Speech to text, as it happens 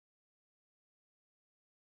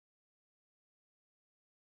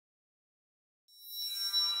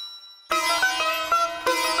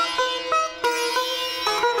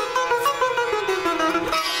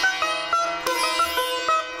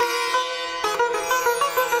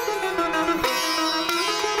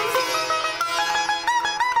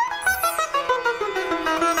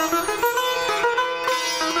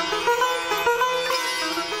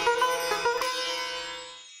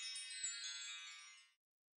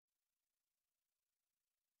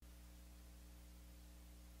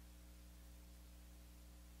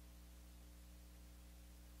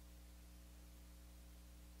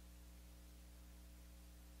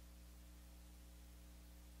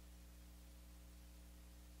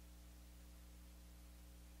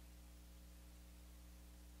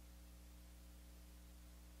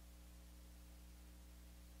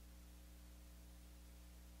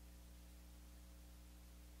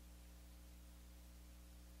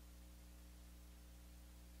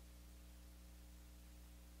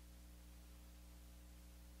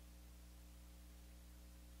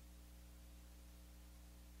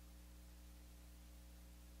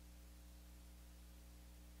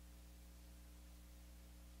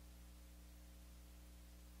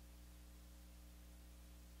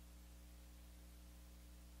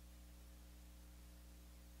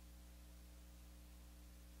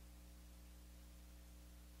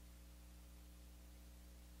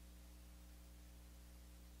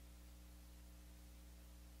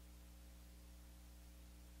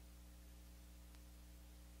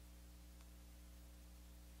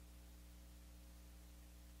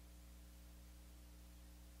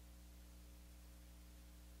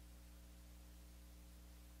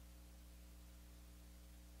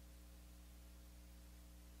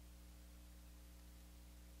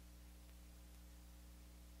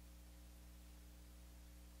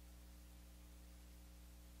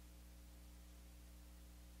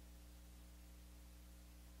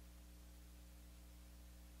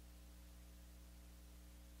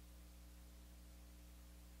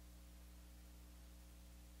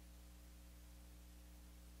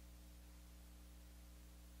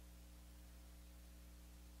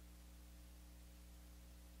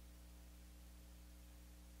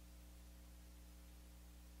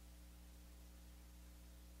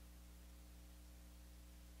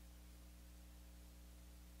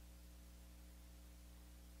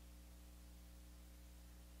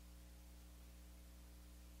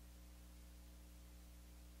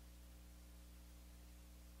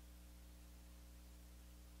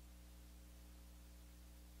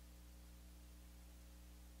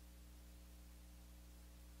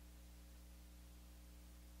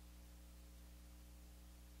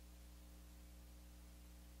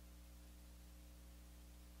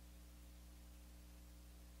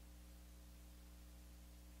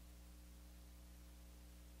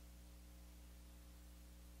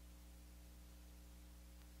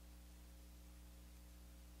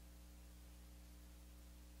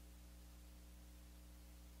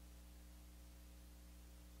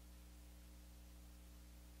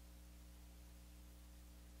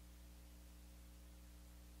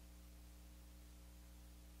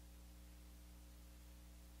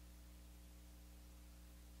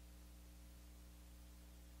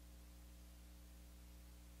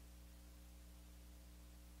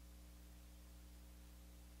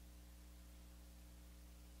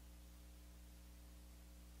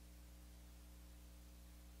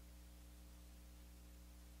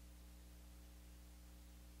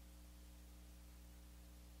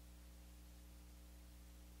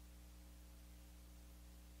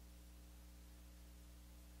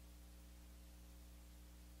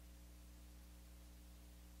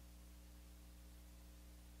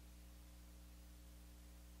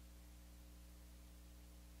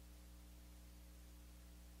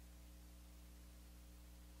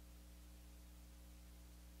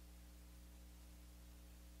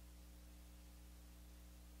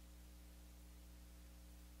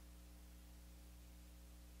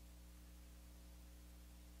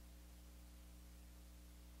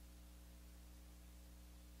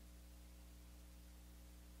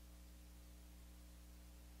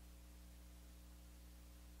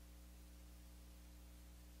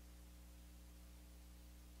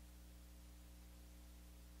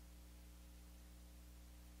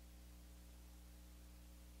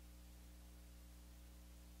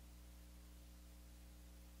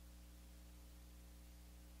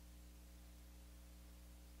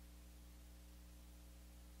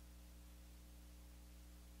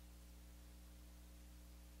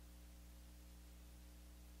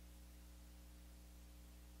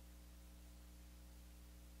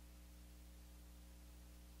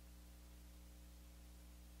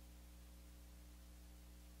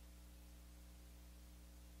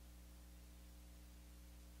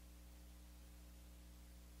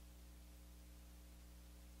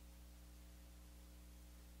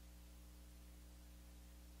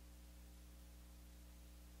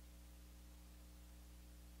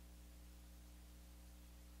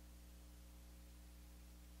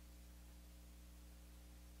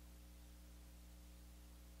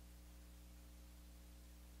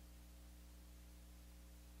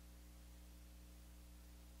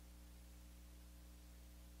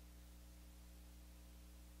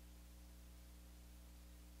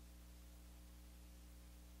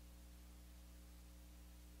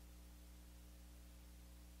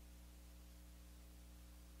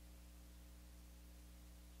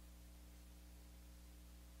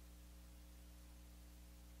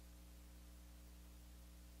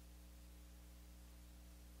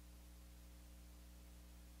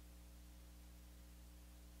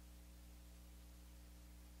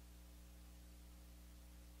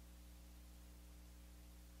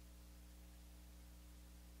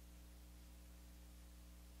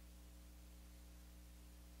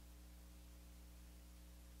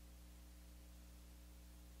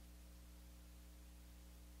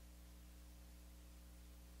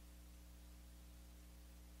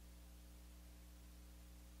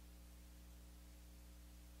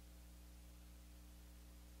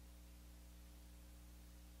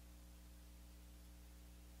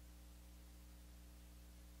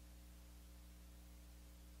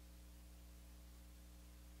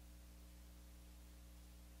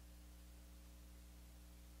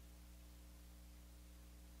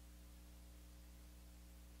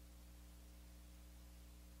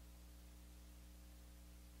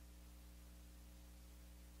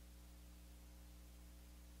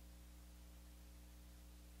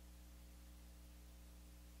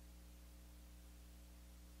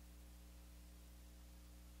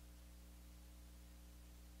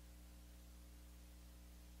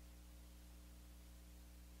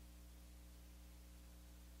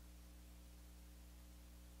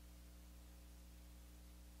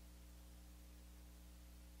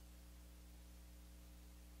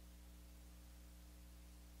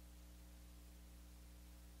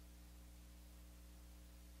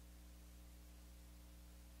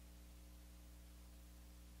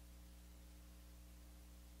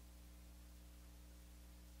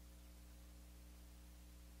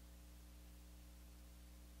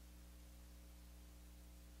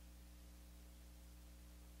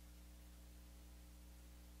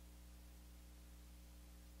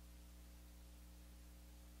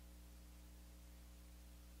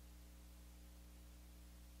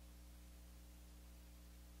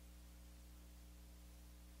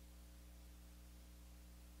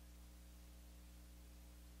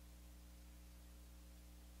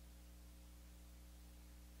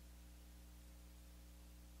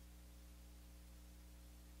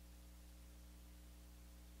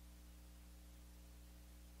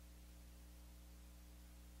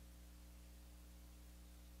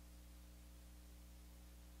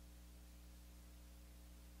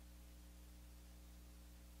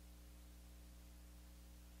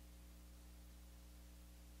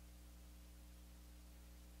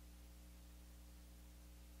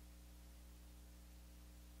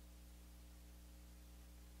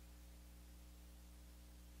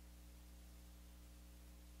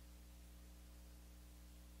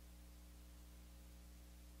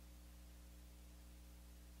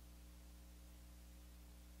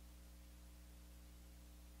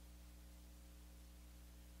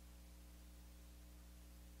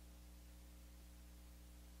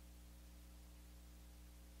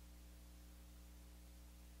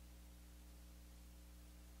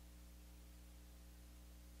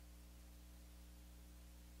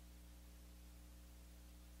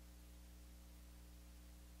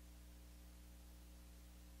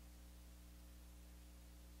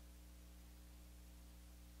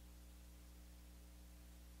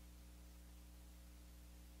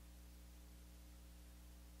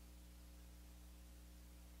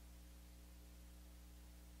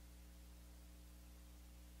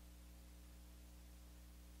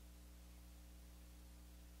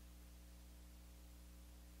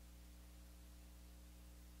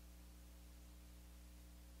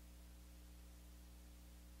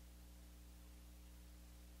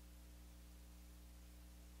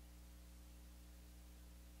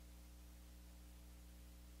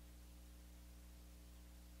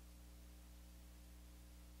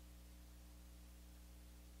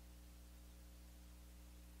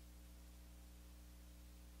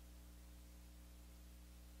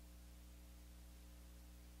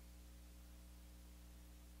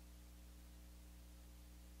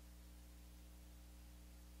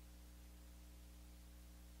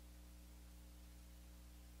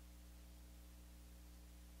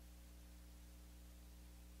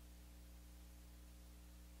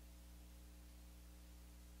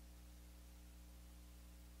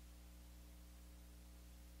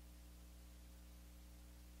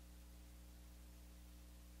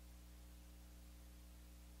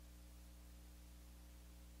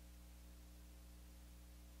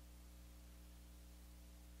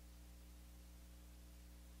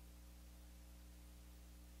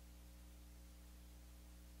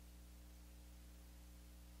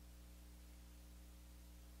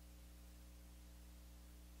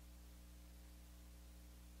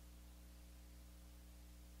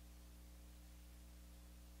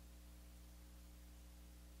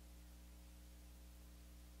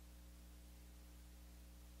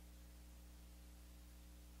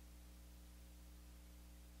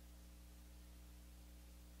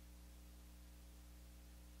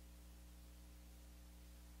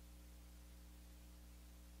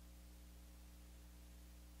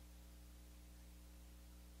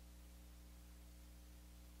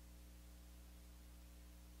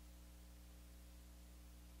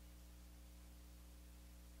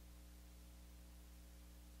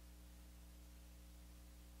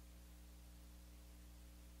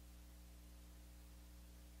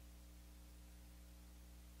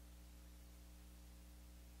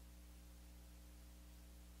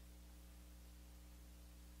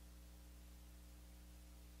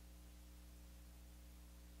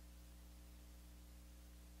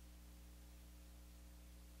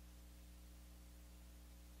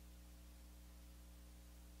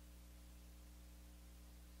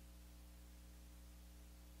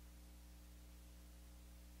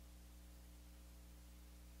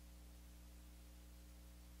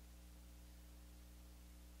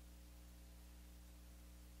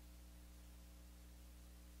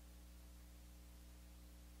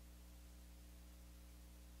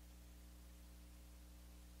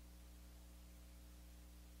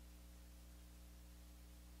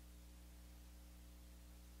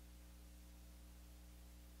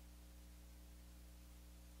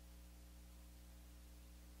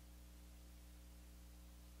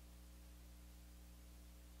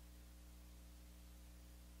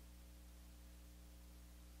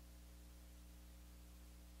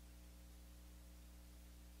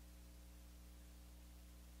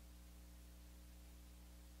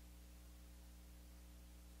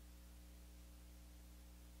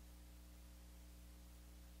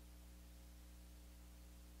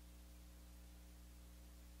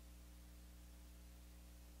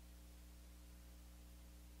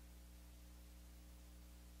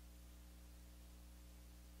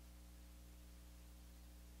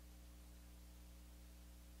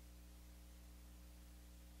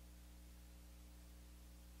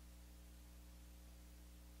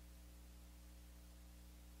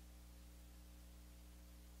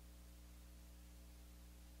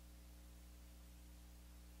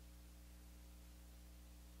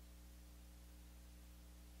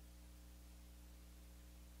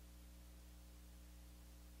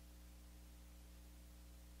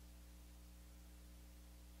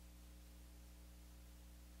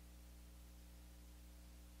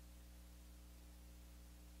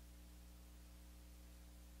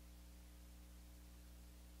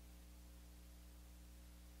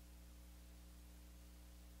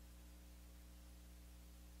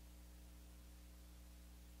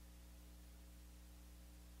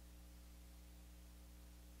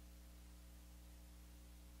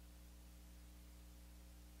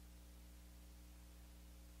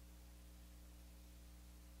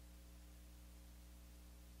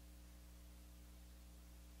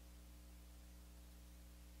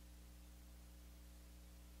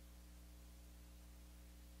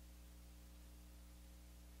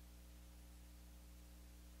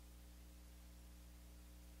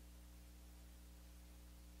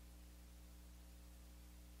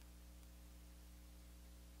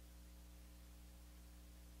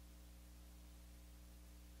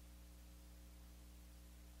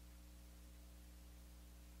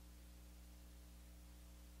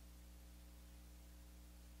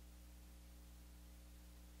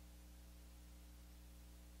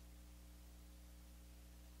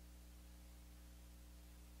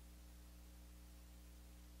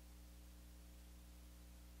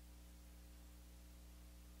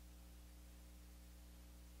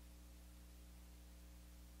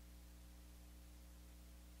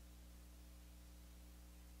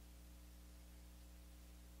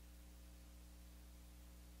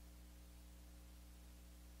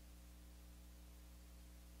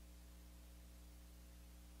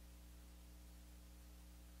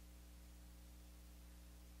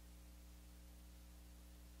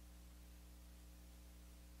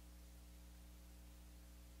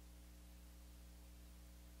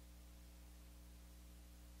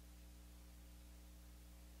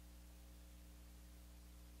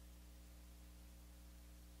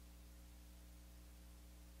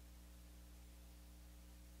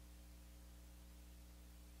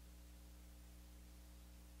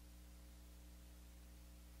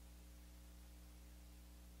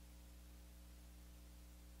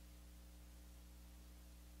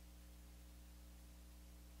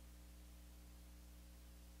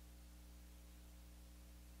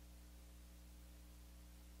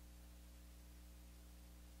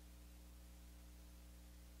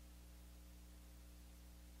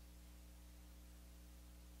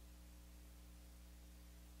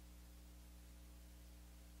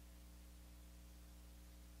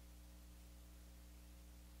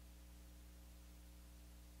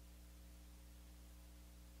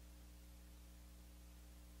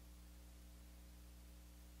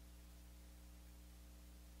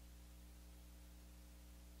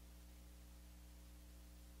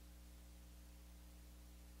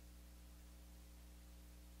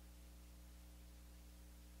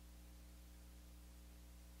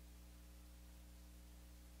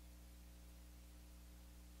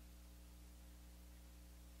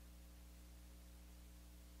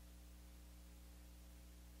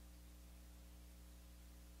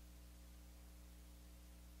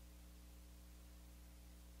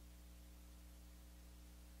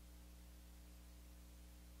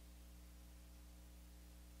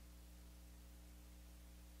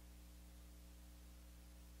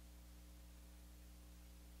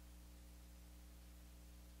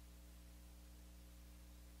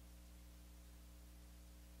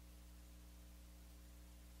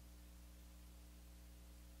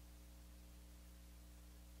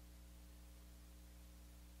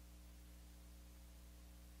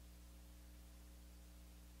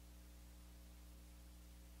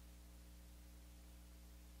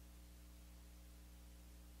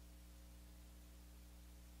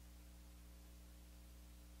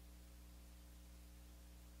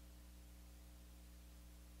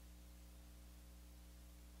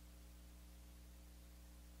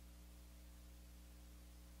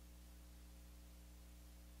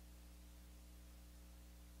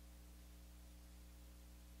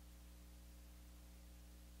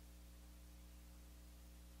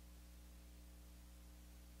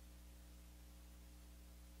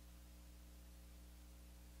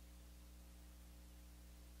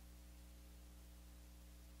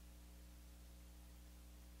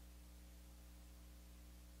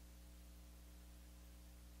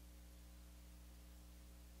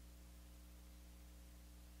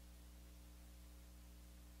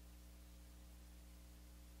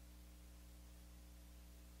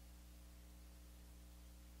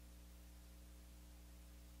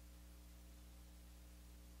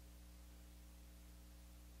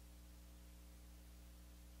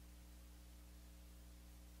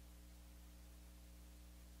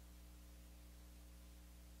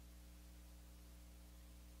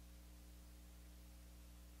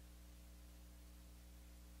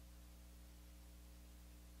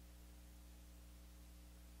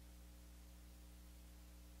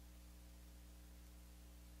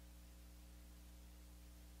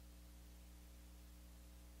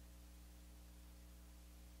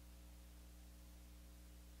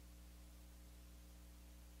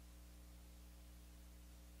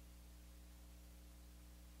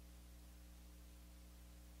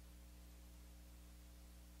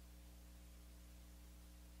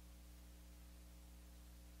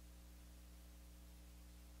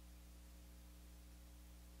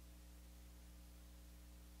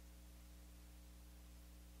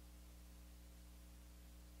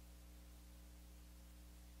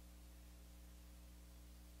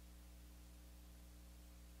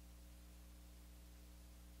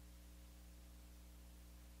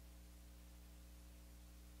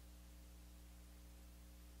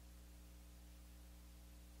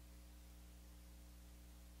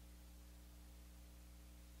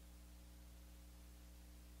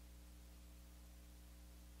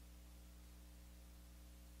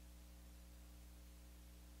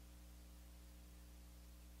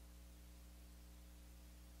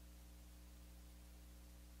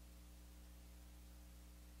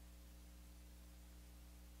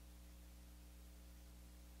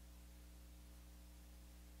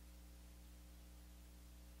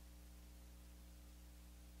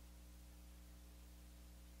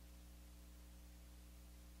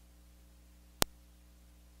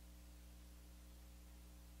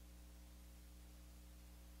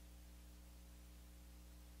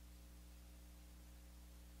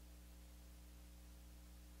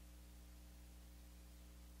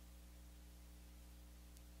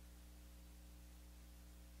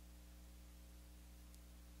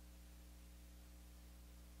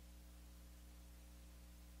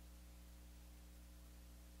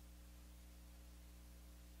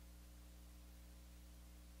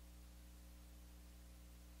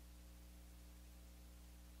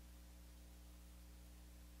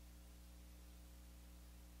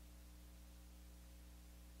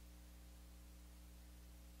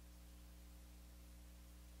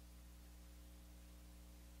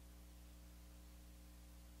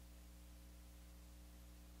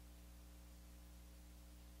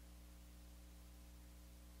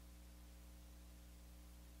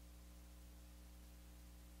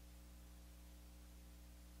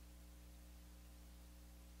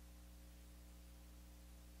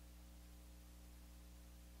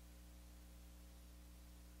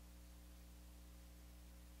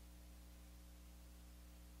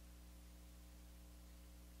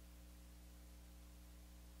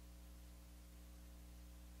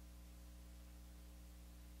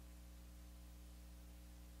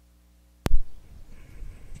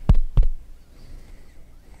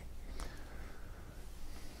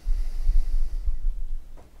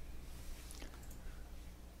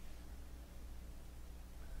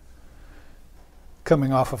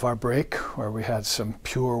coming off of our break where we had some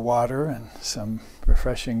pure water and some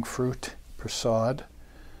refreshing fruit, prasad,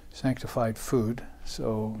 sanctified food.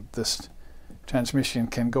 So this transmission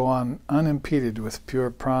can go on unimpeded with pure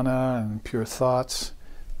prana and pure thoughts,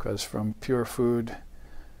 because from pure food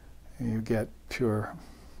you get pure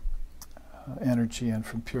energy, and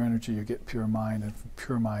from pure energy you get pure mind, and from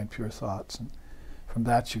pure mind pure thoughts, and from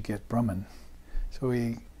that you get Brahman. So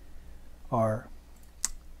we are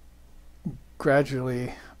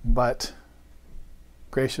gradually but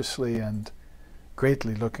graciously and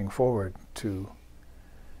greatly looking forward to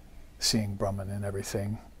seeing Brahman in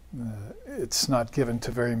everything. It's not given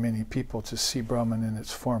to very many people to see Brahman in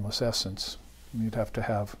its formless essence. You'd have to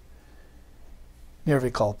have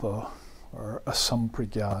nirvikalpa or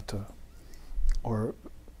asampragyata, or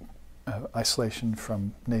isolation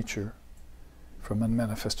from nature, from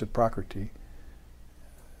unmanifested prakriti,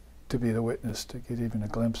 to be the witness, to get even a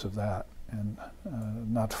glimpse of that, and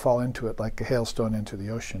not fall into it like a hailstone into the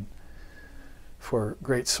ocean. For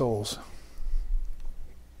great souls,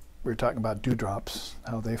 we were talking about dewdrops,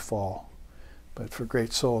 how they fall, but for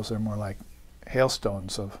great souls they're more like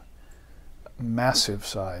hailstones of massive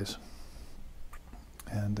size,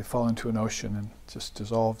 and they fall into an ocean and just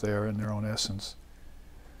dissolve there in their own essence.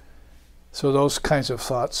 So those kinds of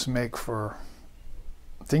thoughts make for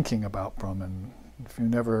thinking about Brahman. If you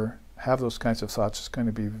never have those kinds of thoughts, it's going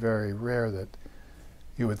to be very rare that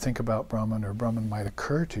you would think about Brahman, or Brahman might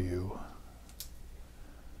occur to you.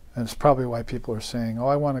 And it's probably why people are saying, oh,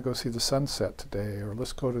 I want to go see the sunset today, or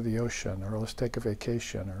let's go to the ocean, or let's take a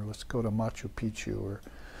vacation, or let's go to Machu Picchu, or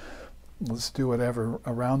let's do whatever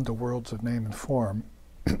around the worlds of name and form,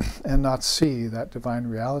 and not see that divine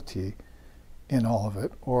reality in all of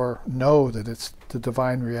it, or know that it's the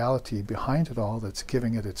divine reality behind it all that's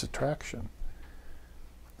giving it its attraction.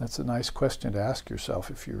 That's a nice question to ask yourself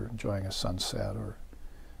if you're enjoying a sunset or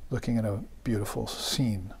looking at a beautiful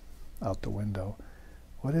scene out the window.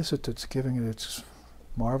 What is it that's giving it its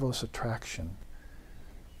marvelous attraction?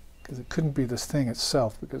 Because it couldn't be this thing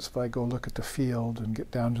itself, because if I go look at the field and get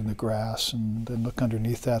down to the grass and then look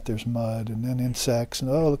underneath that, there's mud and then insects, and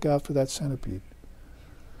oh, look out for that centipede.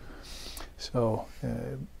 So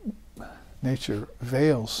nature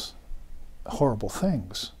veils horrible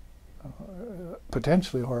things,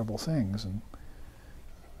 potentially horrible things, and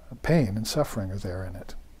pain and suffering are there in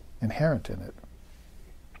it, inherent in it.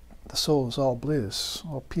 The soul is all bliss,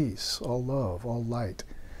 all peace, all love, all light,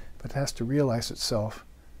 but it has to realize itself,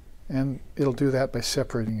 and it'll do that by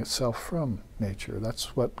separating itself from nature.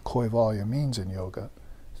 That's what Kaivalya means in yoga.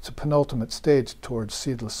 It's a penultimate stage towards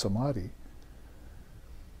seedless samadhi.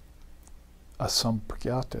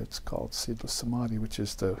 Asampragyata, it's called seedless samadhi, which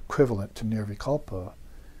is the equivalent to nirvikalpa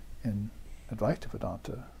in Advaita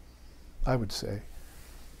Vedanta, I would say.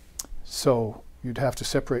 So you'd have to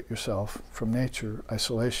separate yourself from nature.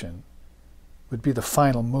 Isolation would be the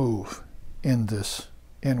final move in this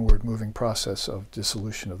inward moving process of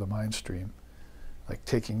dissolution of the mind stream, like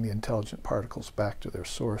taking the intelligent particles back to their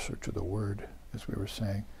source, or to the word, as we were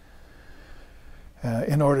saying,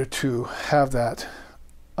 in order to have that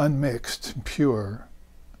unmixed, pure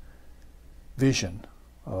vision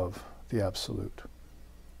of the absolute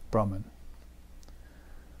Brahman.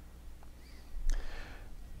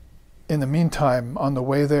 In the meantime, on the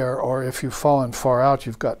way there, or if you've fallen far out,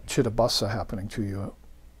 you've got Chittabhasa happening to you.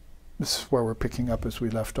 This is where we're picking up as we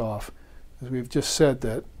left off. As we've just said,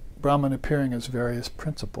 that Brahman appearing as various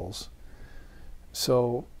principles.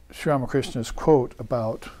 So Sri Ramakrishna's quote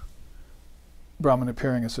about Brahman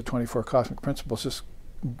appearing as the 24 cosmic principles is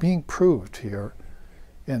being proved here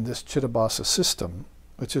in this Chittabhasa system,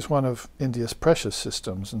 which is one of India's precious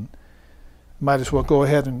systems. And might as well go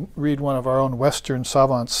ahead and read one of our own Western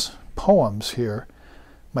savants' poems here.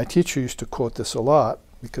 My teacher used to quote this a lot,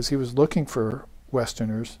 because he was looking for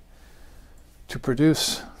Westerners to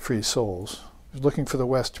produce free souls. He was looking for the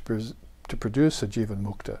West to produce a Jivan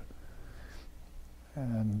Mukta.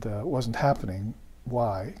 And it wasn't happening.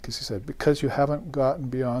 Why? Because he said, because you haven't gotten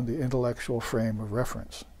beyond the intellectual frame of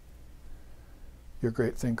reference. You're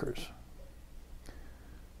great thinkers.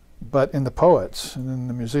 But in the poets, and in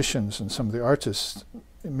the musicians, and some of the artists,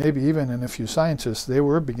 maybe even in a few scientists, they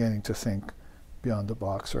were beginning to think beyond the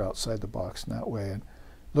box, or outside the box in that way, and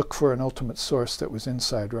look for an ultimate source that was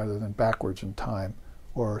inside rather than backwards in time,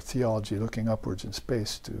 or theology looking upwards in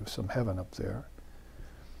space to some heaven up there.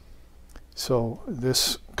 So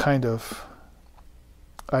this kind of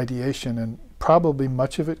ideation, and probably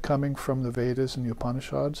much of it coming from the Vedas and the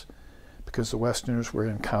Upanishads, because the Westerners were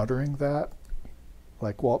encountering that,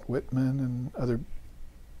 like Walt Whitman and other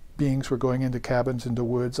beings were going into cabins, into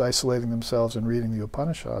woods, isolating themselves and reading the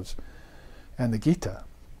Upanishads and the Gita.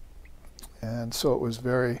 And so it was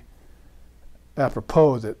very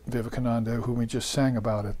apropos that Vivekananda, whom we just sang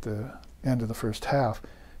about at the end of the first half,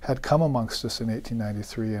 had come amongst us in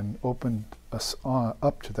 1893 and opened us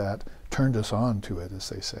up to that, turned us on to it, as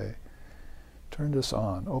they say. Turned us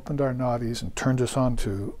on, opened our nadis and turned us on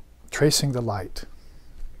to tracing the light.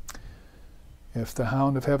 If the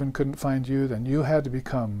hound of heaven couldn't find you, then you had to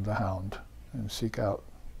become the hound and seek out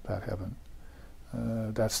that heaven.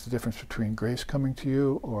 That's the difference between grace coming to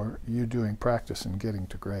you or you doing practice and getting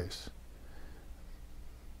to grace.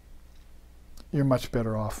 You're much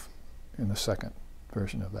better off in the second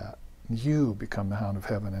version of that. You become the hound of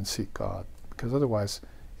heaven and seek God, because otherwise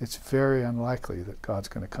it's very unlikely that God's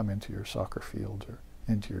going to come into your soccer field or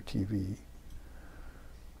into your TV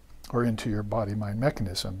or into your body-mind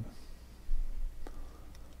mechanism.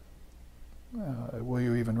 Will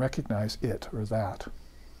you even recognize it or that?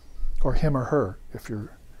 Or him or her, if you're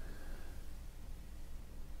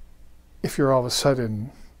all of a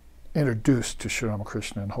sudden introduced to Sri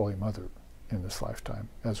Ramakrishna and Holy Mother in this lifetime,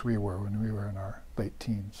 as we were when we were in our late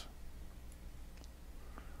teens.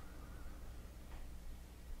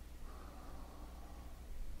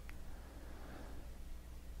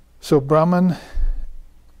 So Brahman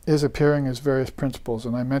is appearing as various principles,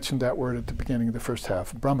 and I mentioned that word at the beginning of the first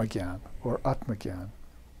half, Brahmagyan or Atmagyan.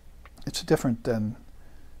 It's different than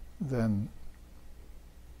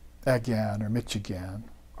Agyan or Michigyan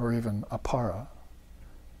or even Apara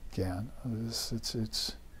Gyan.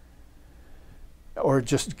 It's or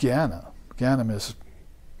just Jnana. Jnanam is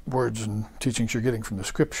words and teachings you're getting from the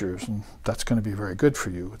scriptures, and that's going to be very good for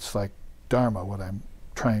you. It's like Dharma, what I'm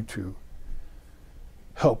trying to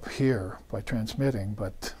help here by transmitting,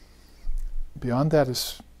 but beyond that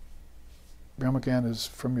is Brahmagyan is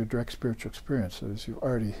from your direct spiritual experience. As you've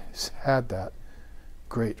already had that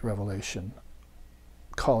great revelation.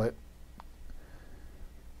 Call it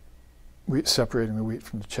separating the wheat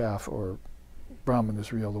from the chaff, or Brahman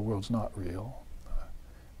is real, the world's not real.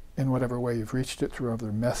 In whatever way you've reached it, through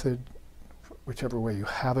other method, whichever way you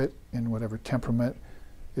have it, in whatever temperament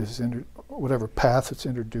is, whatever path it's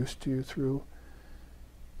introduced to you through,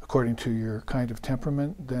 according to your kind of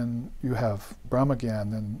temperament, then you have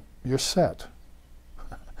Brahmagyan, then you're set.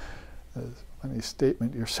 Funny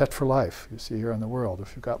statement, you're set for life, you see, here in the world,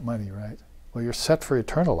 if you've got money, right? Well, you're set for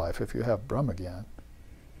eternal life if you have Brahmagyan.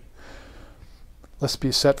 Let's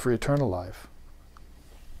be set for eternal life.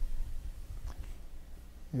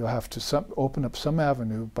 You'll have to open up some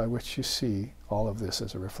avenue by which you see all of this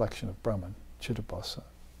as a reflection of Brahman, Chittapasa.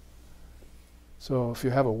 So if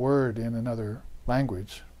you have a word in another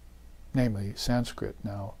language, namely Sanskrit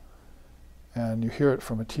now, and you hear it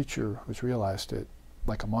from a teacher who's realized it,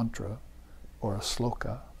 like a mantra, or a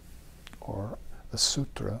sloka, or a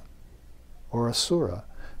sutra, or a sura,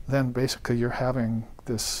 then basically you're having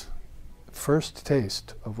this first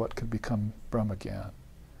taste of what could become Brahmagyan.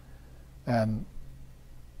 And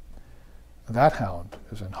that hound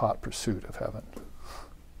is in hot pursuit of heaven.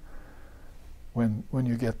 When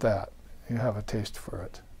you get that, you have a taste for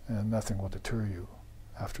it, and nothing will deter you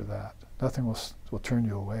after that. Nothing will turn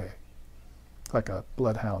you away, like a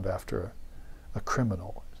bloodhound after a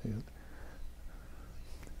criminal. You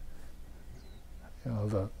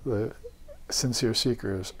know, the sincere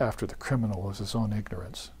seeker is after the criminal of his own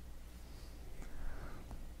ignorance.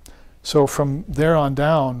 So from there on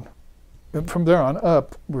down, from there on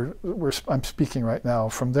up, I'm speaking right now,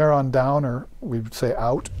 from there on down, or we would say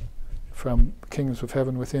out, from kingdoms of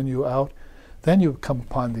heaven within you out, then you come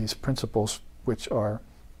upon these principles which are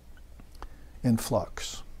in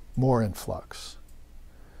flux, more in flux.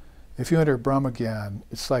 If you enter Brahmagyan,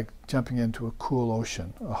 it's like jumping into a cool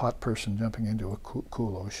ocean, a hot person jumping into a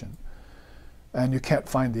cool ocean. And you can't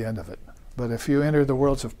find the end of it. But if you enter the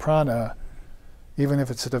worlds of prana, even if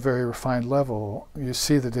it's at a very refined level, you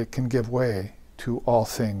see that it can give way to all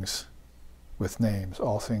things with names,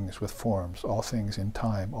 all things with forms, all things in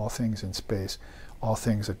time, all things in space, all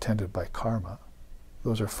things attended by karma.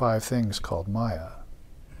 Those are 5 things called Maya,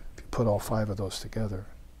 if you put all 5 of those together.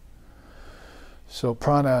 So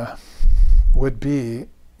prana would be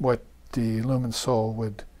what the illumined soul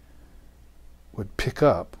would pick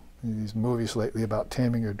up. These movies lately about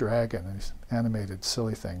taming your dragon, and these animated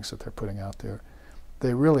silly things that they're putting out there,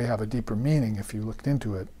 they really have a deeper meaning if you looked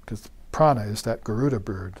into it, because prana is that Garuda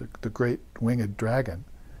bird, the great winged dragon,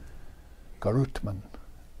 Garutman.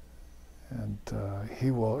 And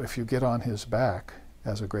he will, if you get on his back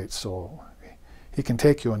as a great soul, he can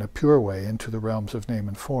take you in a pure way into the realms of name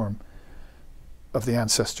and form of the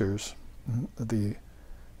ancestors, the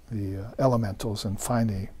elementals, and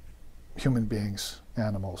finally human beings,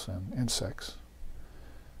 animals, and insects.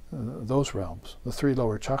 those realms, the 3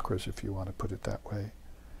 lower chakras, if you want to put it that way.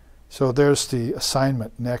 So there's the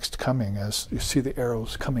assignment next coming. As you see the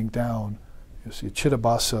arrows coming down, you see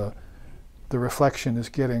Chittabhasa, the reflection is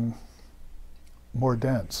getting more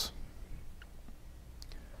dense.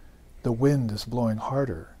 The wind is blowing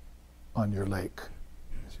harder on your lake.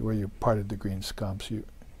 See where you parted the green scumps, you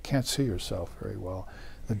can't see yourself very well.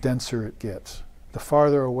 The denser it gets, the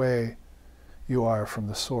farther away you are from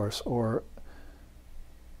the source, or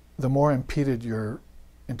the more impeded your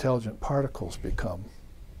intelligent particles become.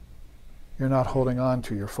 You're not holding on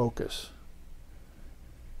to your focus.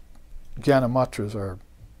 Jnana matras are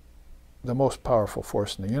the most powerful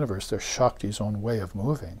force in the universe. They're Shakti's own way of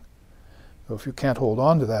moving. So if you can't hold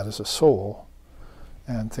on to that as a soul,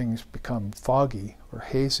 and things become foggy or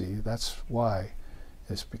hazy, that's why.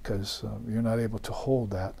 It's because you're not able to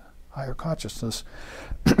hold that higher consciousness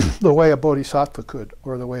the way a bodhisattva could,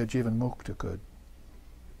 or the way a jivan mukta could,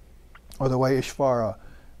 or the way Ishvara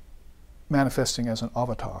manifesting as an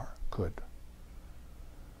avatar could,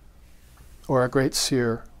 or a great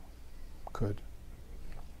seer could.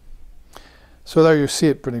 So there you see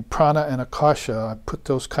it, pretty prana and akasha. I put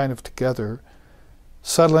those kind of together.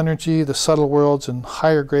 Subtle energy, the subtle worlds, and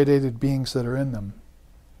higher gradated beings that are in them.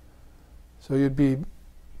 So you'd be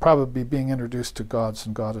probably being introduced to gods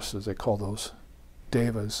and goddesses. They call those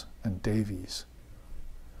devas and devis.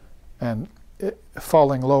 And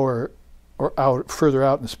falling lower or further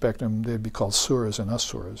out in the spectrum, they'd be called suras and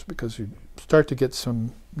asuras, because you start to get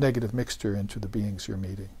some negative mixture into the beings you're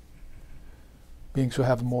meeting. Beings who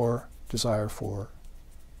have more desire for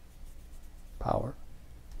power,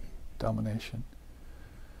 domination.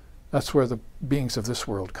 That's where the beings of this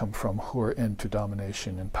world come from, who are into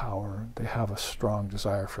domination and power. They have a strong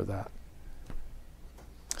desire for that.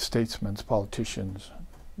 Statesmen, politicians,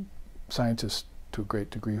 scientists to a great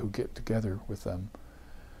degree who get together with them,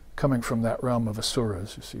 coming from that realm of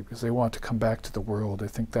asuras, you see, because they want to come back to the world. They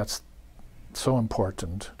think that's so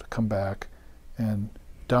important, to come back and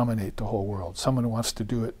dominate the whole world. Someone who wants to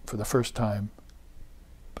do it for the first time,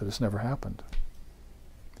 but it's never happened.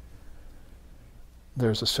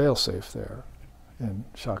 There's a fail-safe there in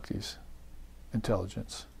Shakti's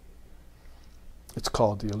intelligence. It's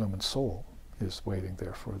called the illumined soul is waiting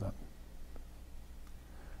there for them.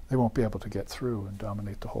 They won't be able to get through and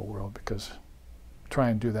dominate the whole world, because try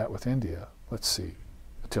and do that with India. Let's see.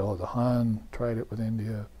 Attila the Hun tried it with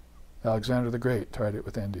India. Alexander the Great tried it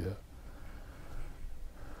with India.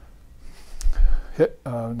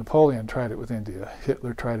 Napoleon tried it with India.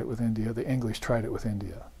 Hitler tried it with India. The English tried it with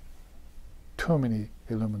India. Too many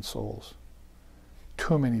illumined souls.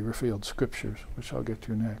 Too many revealed scriptures, which I'll get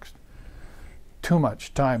to next. Too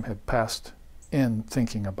much time had passed in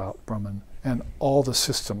thinking about Brahman and all the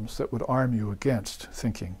systems that would arm you against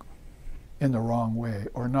thinking in the wrong way,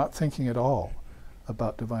 or not thinking at all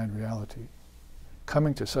about divine reality.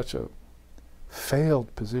 Coming to such a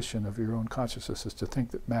failed position of your own consciousness as to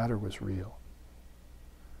think that matter was real.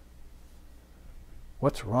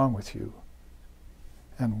 What's wrong with you?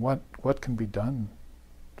 And what can be done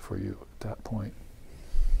for you at that point?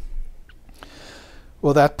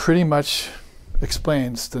 Well, that pretty much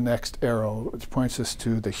explains the next arrow, which points us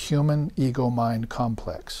to the human ego-mind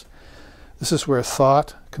complex. This is where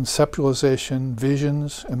thought, conceptualization,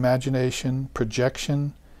 visions, imagination,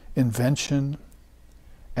 projection, invention,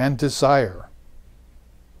 and desire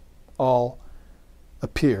all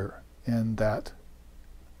appear in that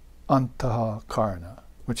antaha karana,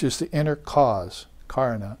 which is the inner cause,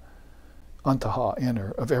 karana, antaha,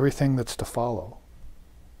 inner, of everything that's to follow.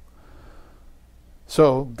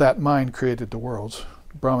 So that mind created the worlds.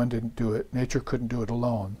 Brahman didn't do it. Nature couldn't do it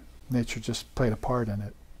alone. Nature just played a part in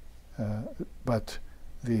it. But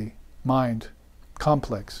the mind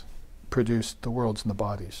complex produced the worlds and the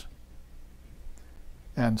bodies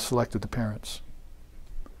and selected the parents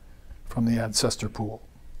from the ancestor pool.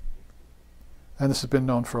 And this has been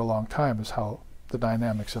known for a long time as how the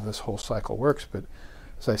dynamics of this whole cycle works. But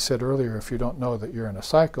as I said earlier, if you don't know that you're in a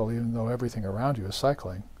cycle, even though everything around you is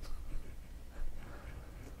cycling,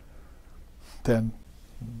 then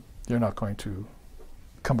you're not going to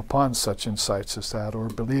come upon such insights as that, or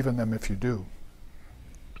believe in them if you do.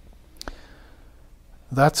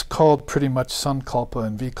 That's called pretty much sankalpa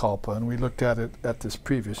and vikalpa, and we looked at it at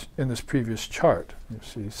in this previous chart. You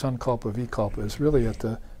see, sankalpa, vikalpa is really at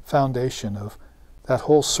the foundation of that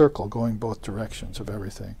whole circle going both directions of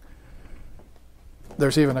everything.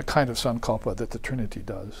 There's even a kind of sankalpa that the Trinity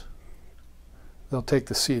does. They'll take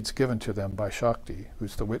the seeds given to them by Shakti,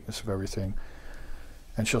 who's the witness of everything,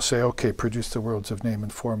 and she'll say, okay, produce the worlds of name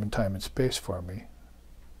and form and time and space for me,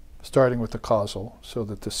 starting with the causal, so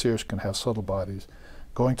that the seers can have subtle bodies,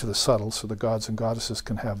 going to the subtle so the gods and goddesses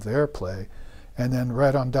can have their play, and then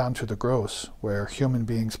right on down to the gross, where human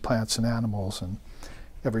beings, plants, and animals, and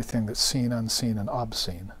everything that's seen, unseen, and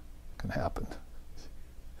obscene can happen.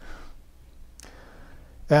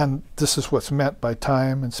 And this is what's meant by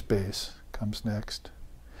time and space, comes next.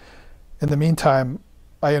 In the meantime,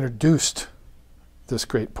 I introduced this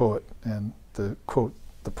great poet, and the quote,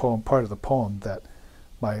 the poem, part of the poem that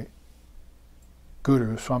my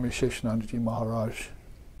Guru, Swami Sheshanandaji Maharaj,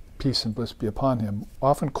 peace and bliss be upon him,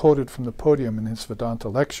 often quoted from the podium in his Vedanta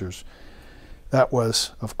lectures. That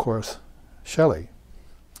was, of course, Shelley.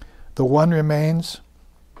 The one remains,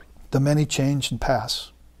 the many change and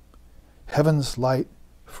pass. Heaven's light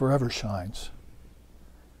forever shines.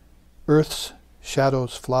 Earth's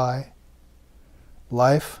shadows fly.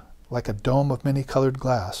 Life, like a dome of many-colored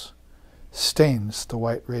glass, stains the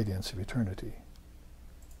white radiance of eternity.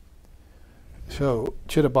 So,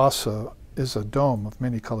 Chittabhasa is a dome of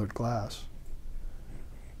many-colored glass.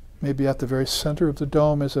 Maybe at the very center of the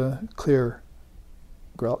dome is a clear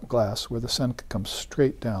glass where the sun can come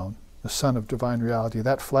straight down, the sun of divine reality.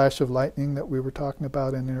 That flash of lightning that we were talking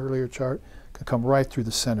about in the earlier chart can come right through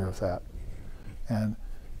the center of that. And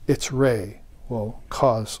its ray will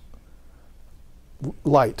cause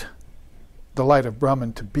light, the light of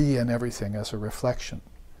Brahman, to be in everything as a reflection.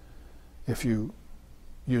 If you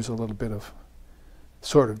use a little bit of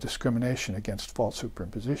sort of discrimination against false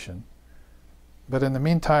superimposition. But in the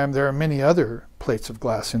meantime, there are many other plates of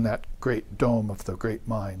glass in that great dome of the great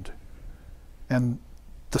mind. And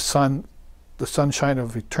the sun, the sunshine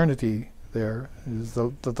of eternity there, is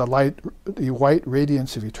the light, the white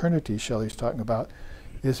radiance of eternity Shelley's talking about,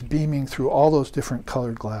 is beaming through all those different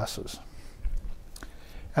colored glasses.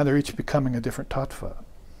 And they're each becoming a different tattva.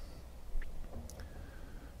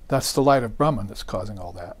 That's the light of Brahman that's causing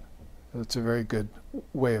all that. It's a very good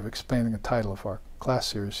way of explaining the title of our class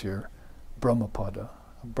series here, Brahmapada.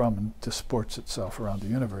 Brahman disports itself around the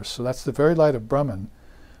universe. So that's the very light of Brahman,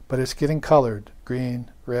 but it's getting colored,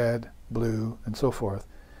 green, red, blue, and so forth,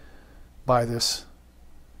 by this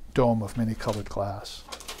dome of many-colored glass.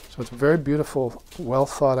 So it's a very beautiful, well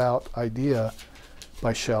thought out idea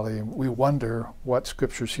by Shelley. We wonder what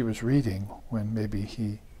scriptures he was reading when maybe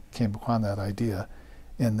he came upon that idea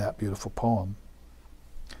in that beautiful poem.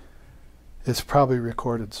 It's probably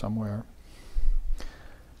recorded somewhere.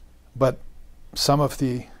 But some of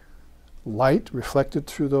the light reflected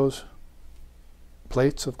through those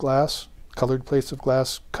plates of glass, colored plates of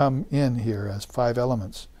glass, come in here as 5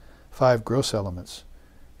 elements, 5 gross elements: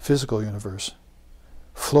 physical universe,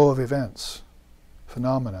 flow of events,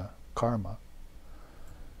 phenomena, karma.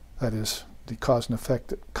 That is the cause and effect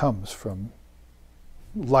that comes from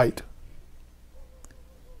light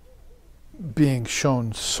being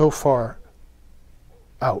shown so far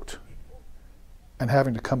out and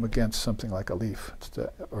having to come against something like a leaf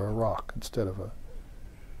or a rock instead of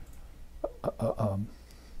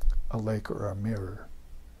a lake or a mirror,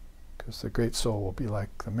 because the great soul will be like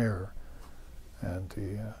the mirror and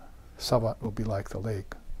the savat will be like the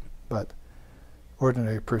lake, but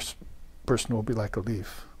ordinary person will be like a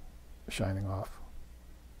leaf shining off,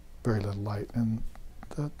 very little light. And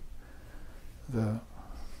the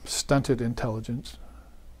stunted intelligence,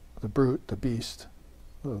 the brute, the beast,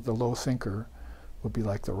 the low thinker, will be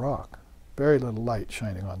like the rock. Very little light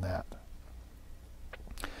shining on that.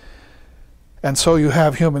 And so you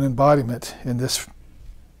have human embodiment in this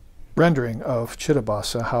rendering of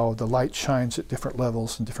Chittabhasa, how the light shines at different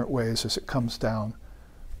levels in different ways as it comes down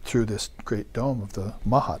through this great dome of the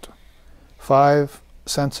Mahat. 5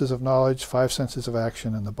 senses of knowledge, 5 senses of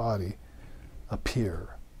action in the body appear.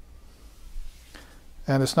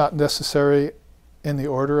 And it's not necessary in the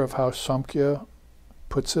order of how Samkhya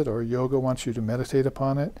puts it, or yoga wants you to meditate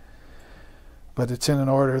upon it, but it's in an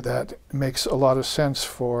order that makes a lot of sense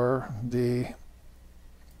for the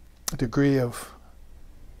degree of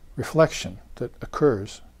reflection that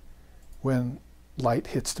occurs when light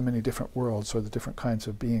hits the many different worlds or the different kinds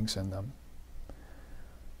of beings in them.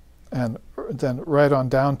 And then right on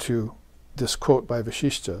down to this quote by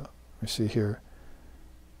Vasishta, we see here,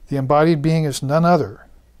 the embodied being is none other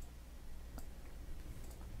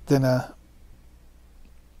than a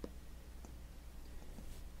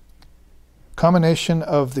combination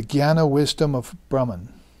of the jnana wisdom of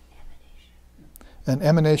Brahman. An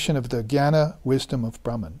emanation of the jnana wisdom of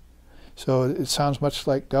Brahman. So it sounds much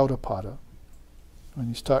like Gaudapada when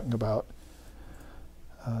he's talking about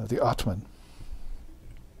the Atman.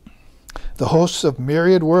 The hosts of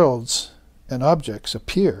myriad worlds and objects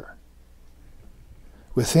appear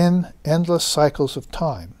within endless cycles of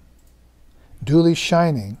time, duly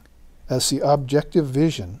shining as the objective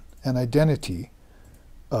vision and identity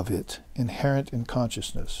of it inherent in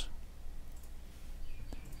consciousness.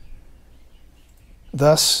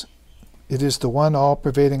 Thus, it is the one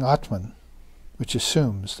all-pervading Atman which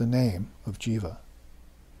assumes the name of Jiva,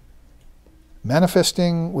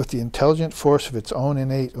 manifesting with the intelligent force of its own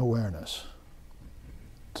innate awareness.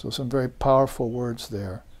 So some very powerful words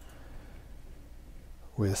there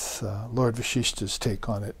with Lord Vashishta's take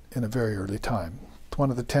on it in a very early time. One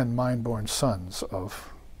of the 10 mind-born sons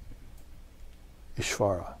of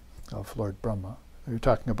Ishvara, of Lord Brahma. You're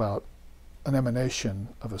talking about an emanation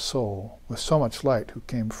of a soul with so much light who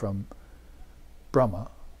came from Brahma,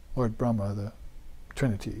 Lord Brahma, the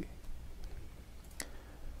Trinity.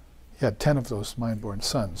 He had 10 of those mind-born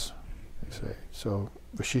sons, they say. So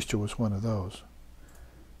Vashishta was one of those.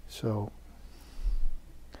 So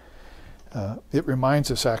it reminds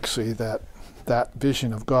us actually that that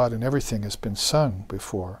vision of God in everything has been sung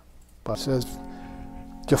before. But it says,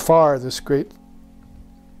 Jafar, this great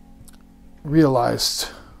realized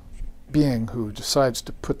being who decides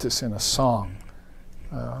to put this in a song,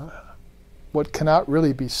 what cannot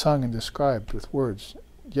really be sung and described with words,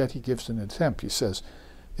 yet he gives an attempt. He says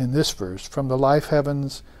in this verse, from the life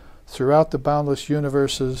heavens, throughout the boundless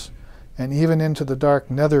universes, and even into the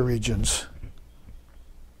dark nether regions,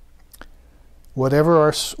 wherever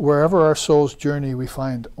our souls journey, we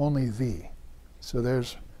find only thee. So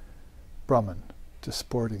there's Brahman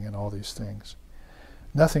disporting in all these things.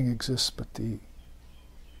 Nothing exists but thee.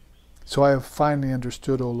 So I have finally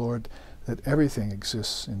understood, O Lord, that everything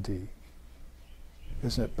exists in thee.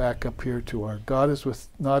 Isn't it back up here to our God is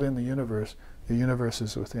not in the universe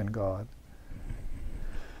is within God.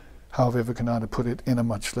 How Vivekananda put it in a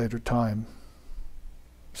much later time.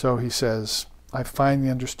 So he says, I finally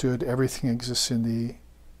understood everything exists in thee.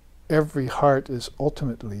 Every heart is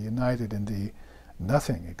ultimately united in thee.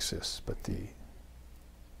 Nothing exists but thee.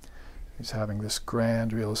 He's having this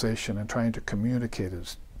grand realization and trying to communicate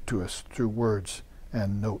it to us through words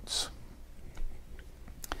and notes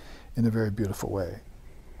in a very beautiful way.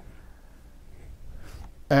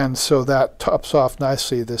 And so that tops off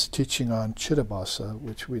nicely this teaching on Chittabhasa,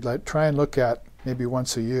 which we'd try and look at maybe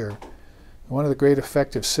once a year. One of the great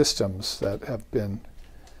effective systems that have been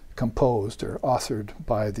composed or authored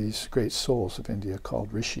by these great souls of India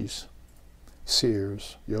called rishis,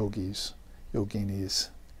 seers, yogis, yoginis,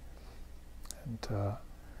 and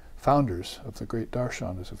founders of the great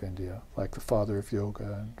darshanas of India, like the father of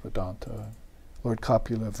yoga and Vedanta, and Lord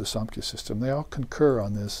Kapila of the Samkhya system. They all concur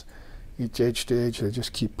on this. Each age to age, they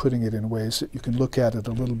just keep putting it in ways that you can look at it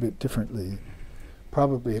a little bit differently,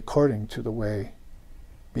 probably according to the way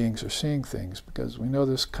beings are seeing things, because we know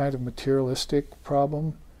this kind of materialistic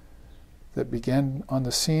problem that began on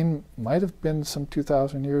the scene might have been some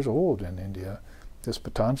 2,000 years old in India. This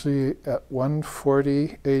Patanjali at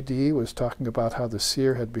 140 AD was talking about how the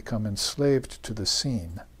seer had become enslaved to the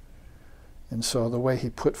scene. And so the way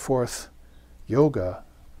he put forth yoga,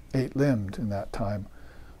 8-limbed in that time,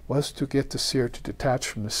 was to get the seer to detach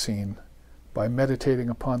from the scene by meditating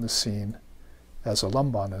upon the scene as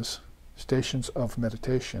alambanas, stations of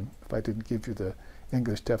meditation. If I didn't give you the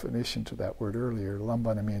English definition to that word earlier,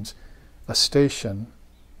 alambana means a station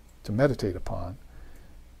to meditate upon,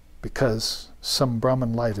 because some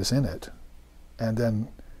Brahman light is in it, and then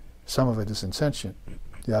some of it is insentient.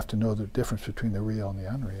 You have to know the difference between the real and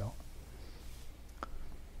the unreal.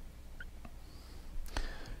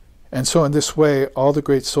 And so in this way, all the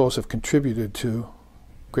great souls have contributed to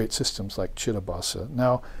great systems like Chittabhasa.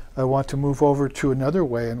 Now, I want to move over to another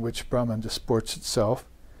way in which Brahman disports itself,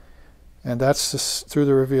 and that's through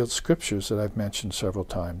the revealed scriptures that I've mentioned several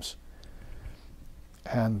times.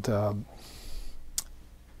 And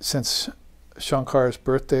since Shankar's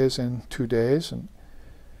birthday is in 2 days, and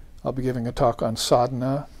I'll be giving a talk on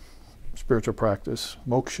sadhana, spiritual practice,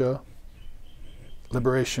 moksha,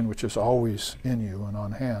 liberation, which is always in you and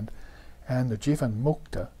on hand, and the jivan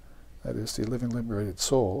mukta, that is the living liberated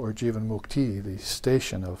soul, or jivan mukti, the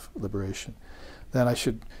station of liberation, then I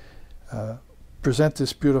should present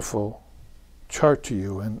this beautiful chart to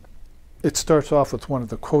you. And it starts off with one of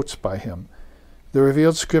the quotes by him. The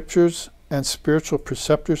revealed scriptures and spiritual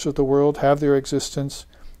preceptors of the world have their existence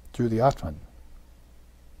through the Atman.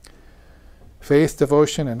 Faith,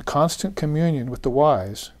 devotion, and constant communion with the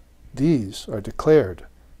wise, these are declared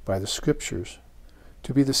by the scriptures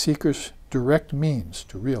to be the seeker's direct means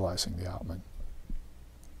to realizing the Atman.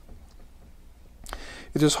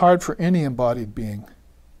 It is hard for any embodied being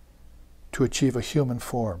to achieve a human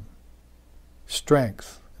form,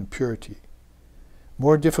 strength, and purity.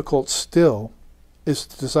 More difficult still is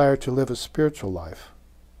the desire to live a spiritual life.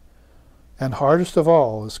 And hardest of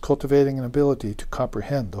all is cultivating an ability to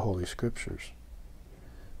comprehend the Holy Scriptures.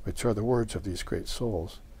 which are the words of these great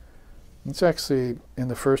souls. It's actually in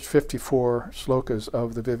the first 54 slokas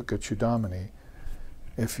of the Vivekachudamani.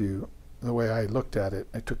 The way I looked at it,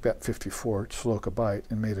 I took that 54 sloka bite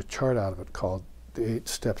and made a chart out of it called The 8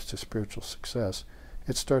 Steps to Spiritual Success.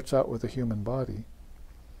 It starts out with a human body.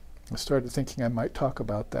 I started thinking I might talk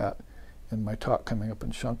about that in my talk coming up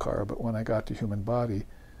in Shankara, but when I got to human body,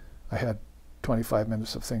 I had 25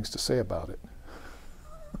 minutes of things to say about it.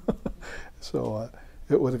 So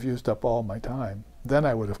it would have used up all my time. Then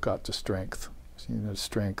I would have got to strength,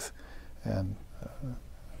 strength and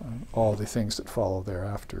all the things that follow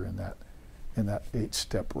thereafter in that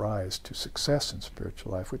 8-step rise to success in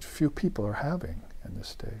spiritual life, which few people are having in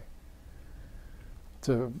this day.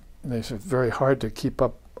 So it's very hard to keep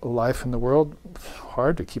up life in the world,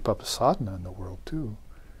 hard to keep up sadhana in the world too.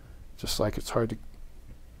 Just like it's hard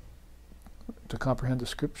to comprehend the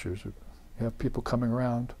scriptures. You have people coming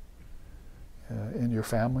around in your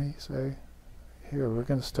family, say, here, we're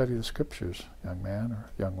going to study the scriptures, young man or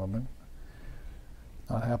young woman.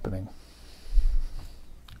 Not happening.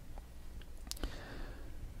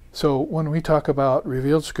 So when we talk about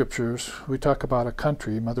revealed scriptures, we talk about a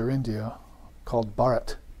country, Mother India, called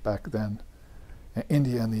Bharat back then,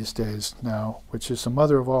 India in these days now, which is the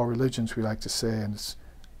mother of all religions, we like to say, and it's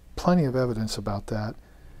plenty of evidence about that.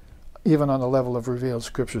 Even on the level of revealed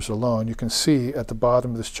scriptures alone, you can see at the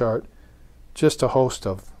bottom of this chart just a host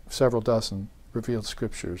of several dozen revealed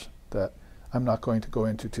scriptures that I'm not going to go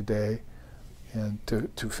into today and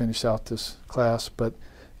to finish out this class, but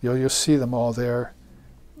you'll see them all there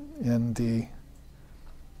in the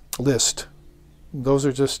list. Those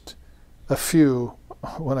are just a few.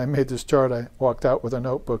 When I made this chart, I walked out with a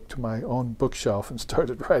notebook to my own bookshelf and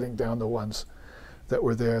started writing down the ones that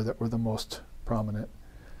were there that were the most prominent,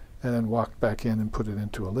 and then walked back in and put it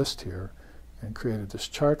into a list here and created this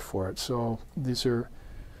chart for it. So these are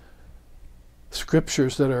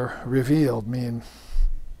scriptures that are revealed, mean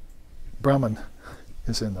Brahman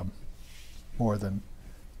is in them more than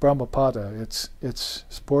Brahmapada. It's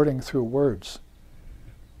sporting through words.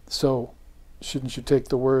 So shouldn't you take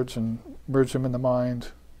the words and merge them in the mind,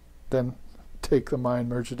 then take the mind,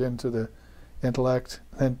 merge it into the intellect,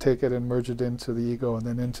 then take it and merge it into the ego and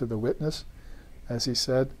then into the witness, as he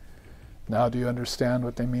said? Now do you understand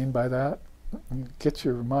what they mean by that? Get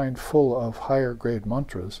your mind full of higher grade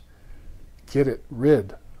mantras. Get it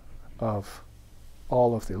rid of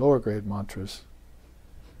all of the lower grade mantras.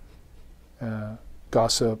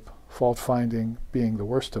 Gossip, fault finding being the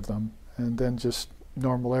worst of them, and then just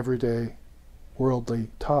normal everyday worldly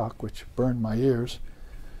talk, which burned my ears,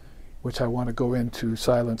 which I want to go into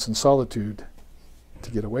silence and solitude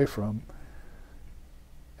to get away from,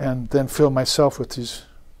 and then fill myself with these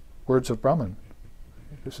words of Brahman.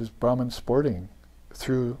 This is Brahman sporting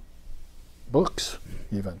through books,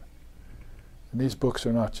 even. And these books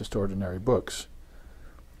are not just ordinary books.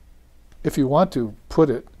 If you want to put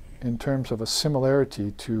it in terms of a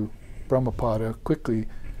similarity to Brahmapada, quickly,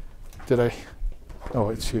 oh,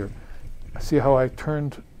 it's here. See how I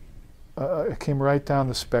turned, it came right down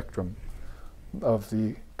the spectrum of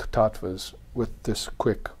the tattvas with this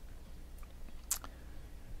quick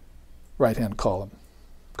right-hand column.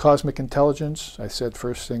 Cosmic intelligence, I said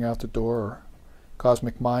first thing out the door, or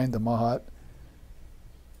cosmic mind, the Mahat,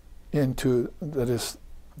 that is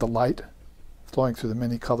the light flowing through the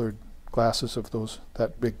many-colored glasses of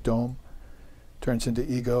that big dome, turns into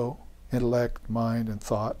ego, intellect, mind, and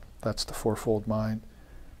thought. That's the fourfold mind.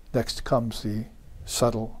 Next comes the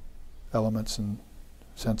subtle elements and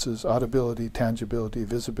senses: audibility, tangibility,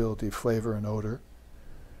 visibility, flavor, and odor.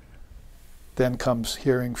 Then comes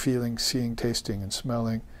hearing, feeling, seeing, tasting, and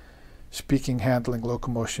smelling, speaking, handling,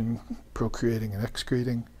 locomotion, procreating, and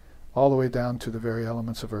excreting, all the way down to the very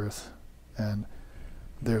elements of earth. And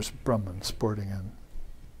there's Brahman sporting in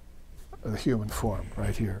the human form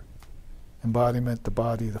right here. Embodiment, the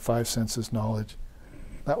body, the five senses, knowledge.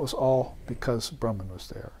 That was all because Brahman was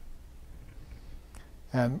there.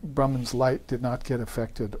 And Brahman's light did not get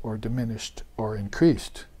affected or diminished or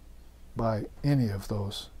increased by any of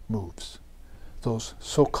those moves, those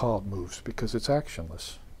so-called moves, because it's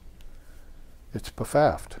actionless. It's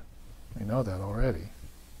pafaft. We know that already.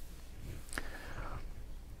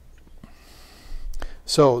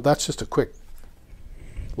 So that's just a quick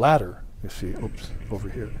ladder, you see, oops, over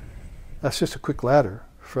here. That's just a quick ladder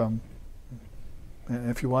from,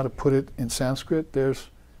 and if you want to put it in Sanskrit, there's,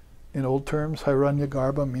 in old terms,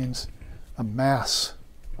 Hiranyagarbha means a mass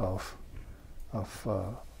of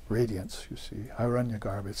radiance, you see.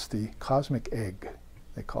 Hiranyagarbha, it's the cosmic egg,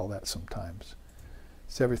 they call that sometimes.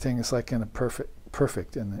 So everything is like in a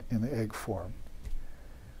perfect in the egg form.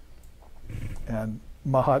 And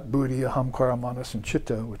Mahat, Buddhi, Ahamkara, Manas, and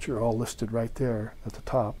Chitta, which are all listed right there at the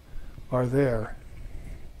top, are there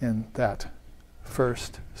in that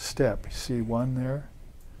first step. You see 1 there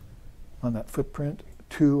on that footprint,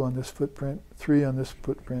 2 on this footprint, 3 on this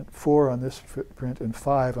footprint, 4 on this footprint, and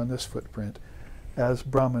 5 on this footprint, as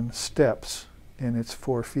Brahman steps in its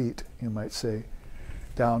 4 feet, you might say,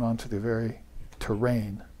 down onto the very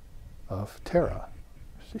terrain of Terra.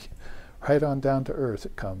 See? Right on down to earth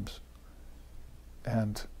it comes.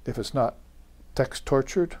 And if it's not text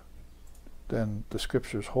tortured, then the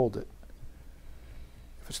scriptures hold it.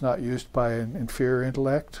 If it's not used by an inferior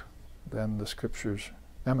intellect, then the scriptures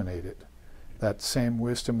emanate it. That same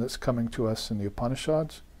wisdom that's coming to us in the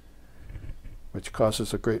Upanishads, which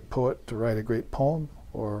causes a great poet to write a great poem,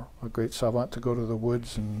 or a great savant to go to the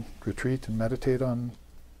woods and retreat and meditate on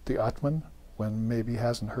the Atman, when maybe he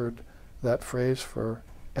hasn't heard that phrase for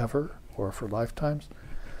ever or for lifetimes,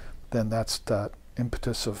 then that's that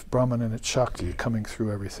impetus of Brahman and its Shakti coming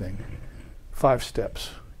through everything. 5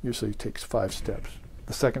 steps. Usually it takes 5 steps.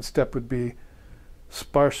 The second step would be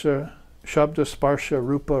Sparsha, Shabda, Sparsha,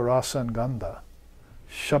 Rupa, Rasa, and Gandha.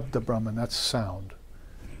 Shabda Brahman, that's sound.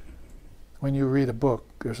 When you read a book,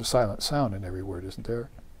 there's a silent sound in every word, isn't there?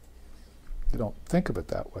 You don't think of it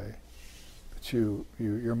that way. But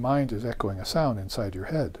your mind is echoing a sound inside your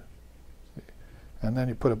head. And then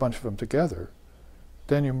you put a bunch of them together.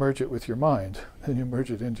 Then you merge it with your mind. Then you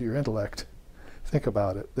merge it into your intellect. Think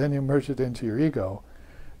about it. Then you merge it into your ego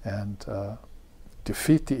and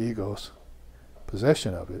defeat the ego's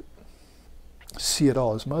possession of it. See it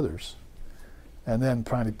all as mothers. And then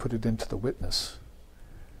finally put it into the witness.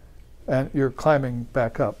 And you're climbing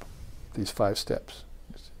back up these 5 steps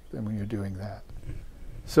and when you're doing that.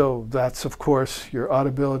 So that's, of course, your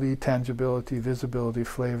audibility, tangibility, visibility,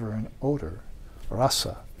 flavor, and odor.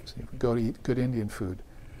 Rasa. So if you go to eat good Indian food,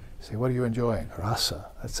 you say, what are you enjoying? Rasa.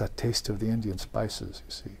 That's that taste of the Indian spices,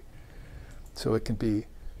 you see. So it can be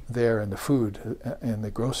there in the food, in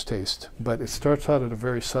the gross taste, but it starts out at a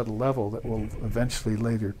very subtle level that will eventually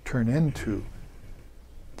later turn into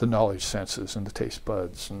the knowledge senses and the taste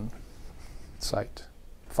buds and sight.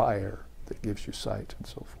 Fire that gives you sight and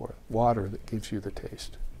so forth. Water that gives you the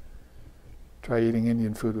taste. Try eating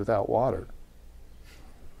Indian food without water.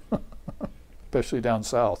 Especially down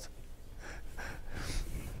south.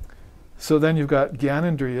 So then you've got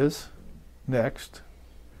Gyanendriyas next.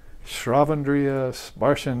 Shravandriya,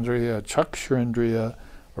 Sparshandriya, Chakshurandriya,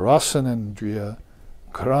 Rasanandriya,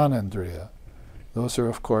 Granandriya. Those are,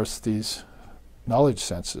 of course, these knowledge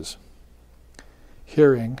senses.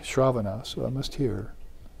 Hearing, Shravana, so I must hear.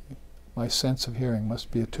 My sense of hearing must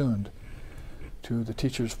be attuned to the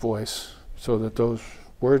teacher's voice so that those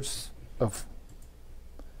words of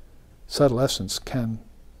subtle essence can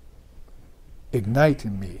ignite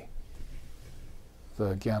in me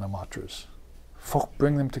the jnana matras.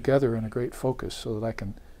 Bring them together in a great focus so that I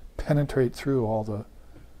can penetrate through all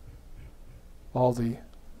the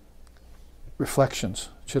reflections,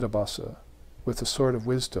 Chittabhasa, with the sword of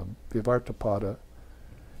wisdom, Vivartapada,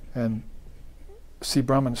 and see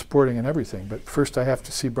Brahman sporting in everything. But first I have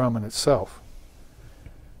to see Brahman itself.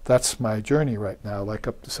 That's my journey right now, like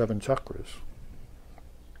up the 7 chakras.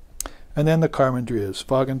 And then the Karmandriyas,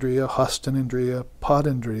 Vagandriya, Hastanindriya,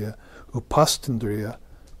 Padandriya, Upastandriya,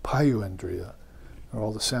 Payuendriya, are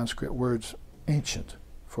all the Sanskrit words ancient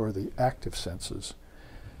for the active senses.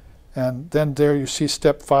 And then there you see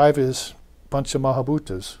step 5 is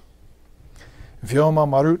Panchamahabhutas. Vyoma,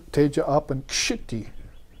 Marut, Teja, Ap, and Kshiti.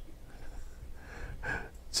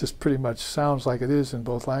 It just pretty much sounds like it is in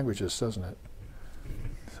both languages, doesn't it?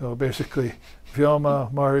 So basically,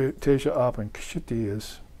 Vyoma, Marut, Teja, Ap, and Kshiti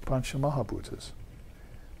is Panchamahabhutas.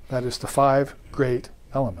 That is the 5 great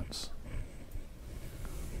elements.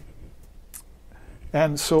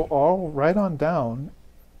 And so all right on down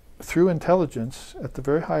through intelligence at the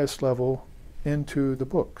very highest level into the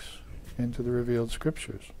books, into the revealed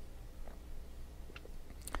scriptures.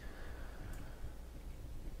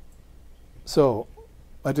 So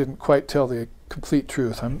I didn't quite tell the complete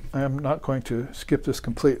truth. I'm not going to skip this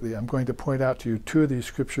completely. I'm going to point out to you 2 of these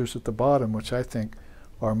scriptures at the bottom, which I think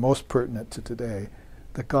are most pertinent to today.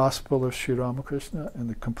 The Gospel of Sri Ramakrishna and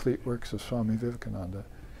the complete works of Swami Vivekananda.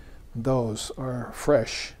 Those are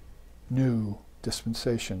fresh, new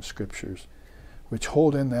dispensation scriptures, which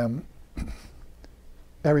hold in them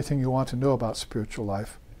everything you want to know about spiritual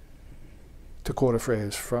life, to quote a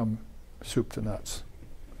phrase, from soup to nuts.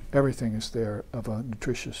 Everything is there of a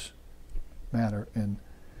nutritious manner in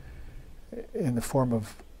the form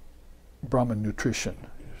of Brahman nutrition.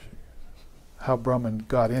 How Brahman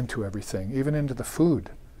got into everything, even into the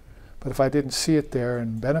food. But if I didn't see it there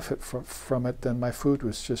and benefit from it, then my food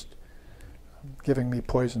was just giving me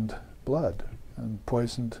poisoned blood and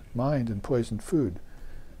poisoned mind and poisoned food.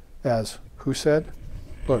 As who said?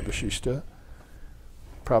 Lord Vashishta.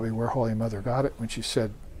 Probably where Holy Mother got it when she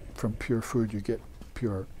said, from pure food you get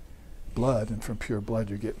pure blood, and from pure blood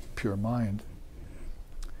you get pure mind.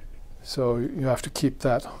 So you have to keep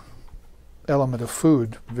that element of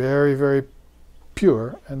food very, very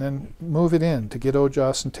pure, and then move it in to get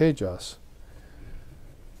ojas and tejas.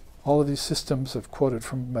 All of these systems I've quoted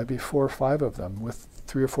from maybe 4 or 5 of them, with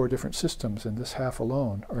 3 or 4 different systems in this half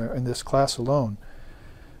alone, or in this class alone.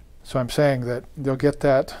 So I'm saying that they'll get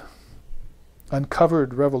that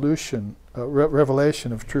uncovered revelation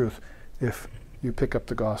of truth if you pick up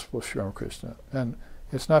the Gospel of Sri Ramakrishna. And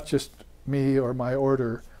it's not just me or my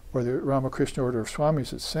order or the Ramakrishna order of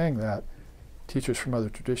Swamis that's saying that. Teachers from other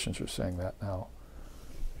traditions are saying that now.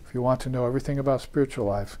 If you want to know everything about spiritual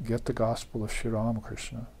life, get the Gospel of Sri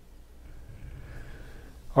Ramakrishna.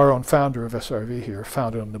 Our own founder of SRV here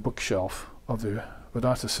found it on the bookshelf of the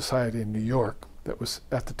Vedanta Society in New York that was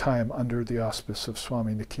at the time under the auspice of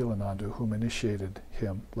Swami Nikhilananda, whom initiated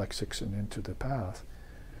him, like Sixon, into the path.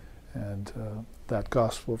 And that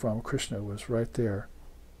Gospel of Ramakrishna was right there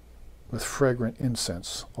with fragrant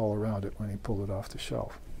incense all around it when he pulled it off the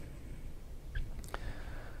shelf.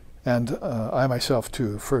 And I myself,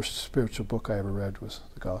 too, the first spiritual book I ever read was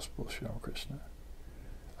the Gospel of Sri Ramakrishna.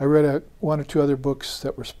 I read 1 or 2 other books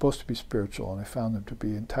that were supposed to be spiritual, and I found them to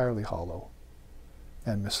be entirely hollow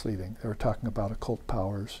and misleading. They were talking about occult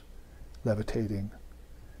powers, levitating,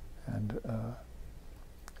 and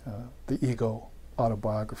the ego,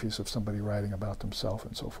 autobiographies of somebody writing about themselves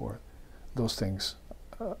and so forth. Those things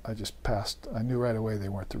I just passed. I knew right away they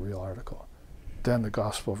weren't the real article. Then the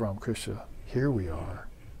Gospel of Ramakrishna, here we are.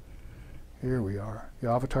 Here we are. The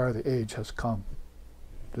avatar of the age has come.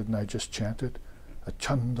 Didn't I just chant it?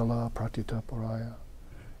 Achandala pratita paraya,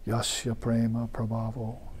 yasya prema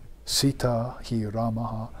prabhavo, Sita hi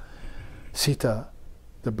Ramaha. Sita,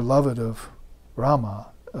 the beloved of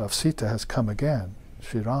Rama, of Sita, has come again,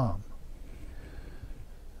 Sri Ram.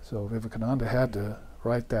 So Vivekananda had to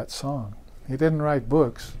write that song. He didn't write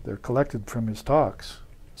books. They're collected from his talks.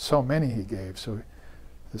 So many he gave. So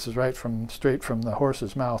this is straight from the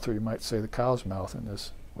horse's mouth, or you might say the cow's mouth in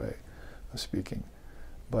this way of speaking.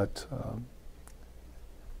 But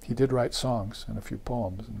he did write songs and a few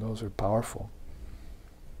poems, and those are powerful.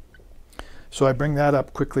 So I bring that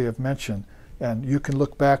up quickly of mention, and you can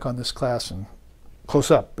look back on this class and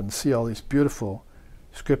close up and see all these beautiful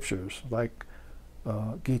scriptures like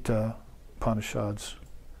Gita, Upanishads,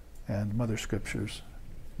 and mother scriptures,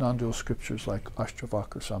 non-dual scriptures like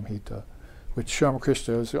Ashtavakra Samhita, which Sri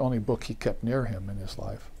Ramakrishna is the only book he kept near him in his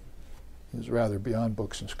life. He was rather beyond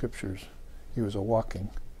books and scriptures. He was a walking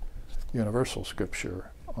universal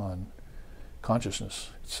scripture on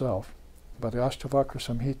consciousness itself. But the Ashtavakra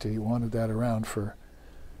Samhita, he wanted that around for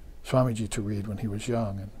Swamiji to read when he was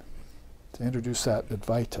young, and to introduce that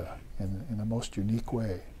Advaita in a most unique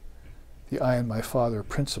way. The I and my Father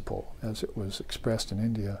principle, as it was expressed in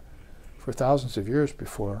India for thousands of years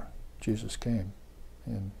before Jesus came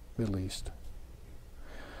in Middle East.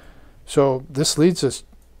 So this leads us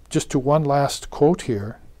just to one last quote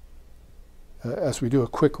here, as we do a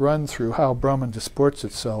quick run through how Brahman disports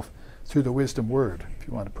itself through the wisdom word, if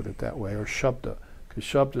you want to put it that way, or Shabda, because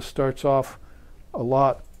Shabda starts off a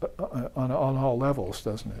lot on all levels,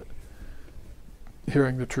 doesn't it?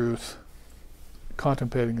 Hearing the truth,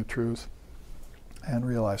 contemplating the truth, and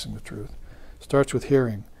realizing the truth. Starts with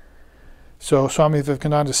hearing. So Swami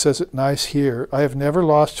Vivekananda says it nice here. I have never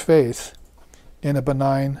lost faith in a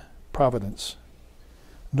benign providence,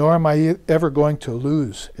 nor am I ever going to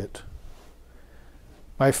lose it.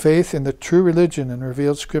 My faith in the true religion and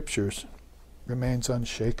revealed scriptures remains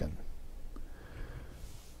unshaken.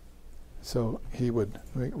 So he would,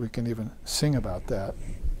 we can even sing about that.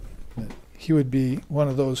 He would be one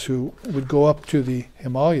of those who would go up to the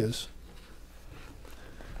Himalayas,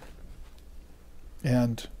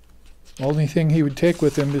 and the only thing he would take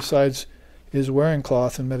with him besides his wearing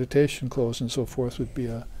cloth and meditation clothes and so forth would be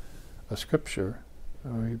a scripture.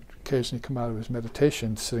 He'd occasionally come out of his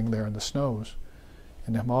meditation sitting there in the snows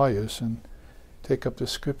in the Himalayas and take up the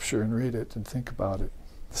scripture and read it and think about it,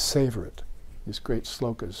 savor it. These great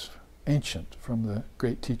slokas, ancient from the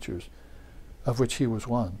great teachers, of which he was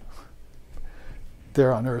one,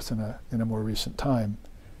 there on earth in a more recent time.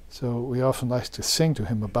 So we often like to sing to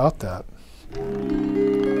him about that.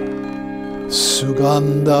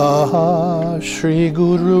 Sugandha Shri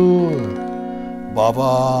Guru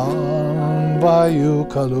Bhavan Vayu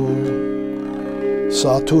Kalu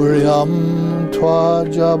Saturyam tva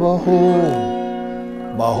jabaho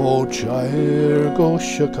mahochair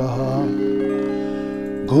goshakaha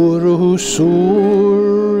Guru suryastu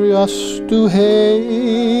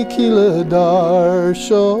he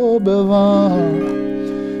kiladarsho bhavan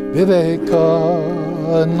Viveka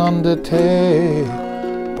nandate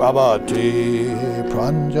prabhati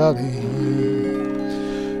pranjali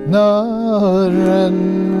Narendra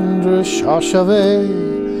shashave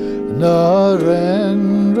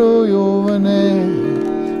Narendra yovane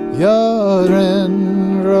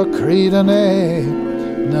Yarendra kridane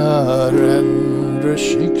Narendra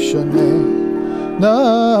shikshane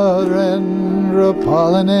Narendra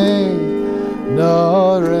palane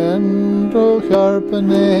Narendra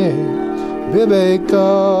hyarpane Viveka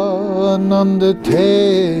nandate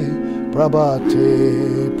prabhate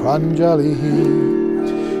pranjali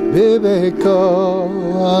Viveka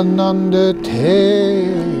nandate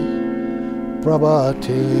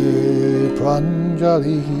prabhate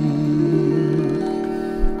pranjali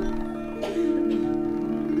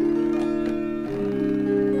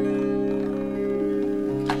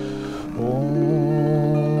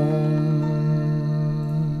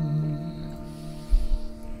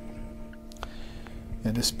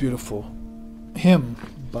And this beautiful hymn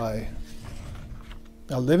by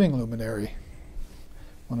a living luminary,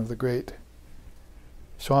 one of the great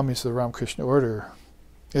Swamis of the Ramakrishna order,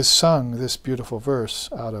 is sung this beautiful verse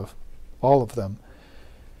out of all of them.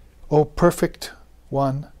 O perfect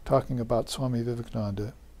one, talking about Swami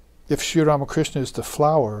Vivekananda, if Sri Ramakrishna is the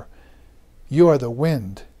flower, you are the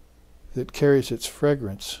wind that carries its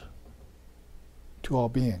fragrance to all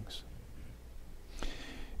beings.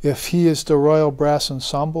 If he is the royal brass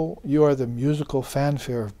ensemble, you are the musical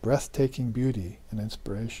fanfare of breathtaking beauty and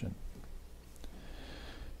inspiration.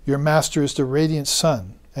 Your master is the radiant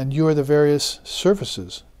sun, and you are the various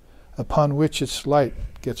surfaces upon which its light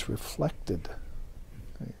gets reflected.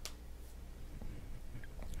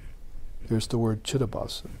 Here's the word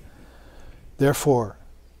Chittabhasa. Therefore,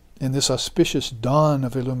 in this auspicious dawn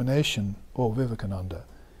of illumination, O Vivekananda,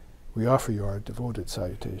 we offer you our devoted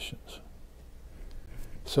salutations.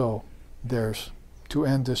 So there's, to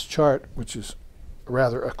end this chart, which is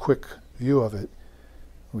rather a quick view of it,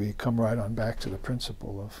 we come right on back to the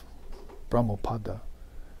principle of Brahmapada.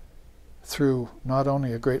 Through not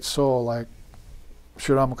only a great soul like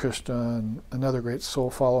Sri Ramakrishna and another great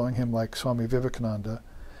soul following him like Swami Vivekananda,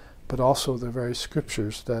 but also the very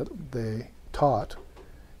scriptures that they taught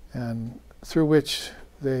and through which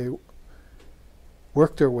they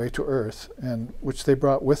worked their way to earth and which they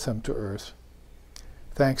brought with them to earth.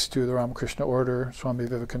 Thanks to the Ramakrishna order, Swami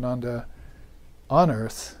Vivekananda on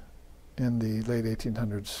earth in the late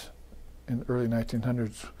 1800s, in early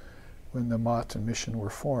 1900s, when the Math and mission were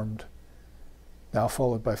formed, now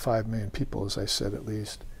followed by 5 million people, as I said at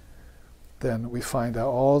least, then we find out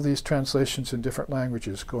all these translations in different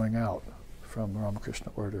languages going out from the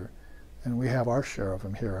Ramakrishna order. And we have our share of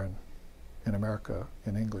them here in America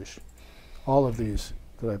in English. All of these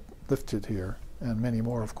that I've lifted here, and many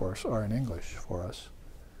more, of course, are in English for us.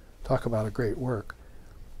 Talk about a great work.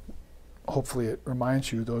 Hopefully it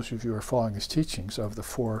reminds you, those of you who are following his teachings, of the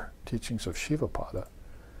 4 teachings of Shivapada.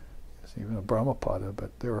 It's even a Brahmapada,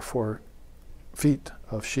 but there are 4 feet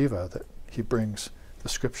of Shiva that he brings the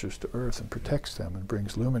scriptures to earth and protects them and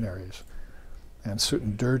brings luminaries and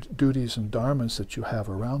certain duties and dharmas that you have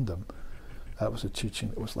around them. That was a teaching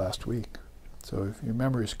that was last week. So if your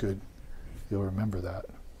memory is good, you'll remember that.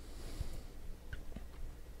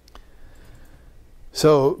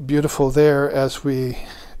 So beautiful there as we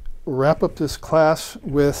wrap up this class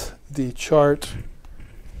with the chart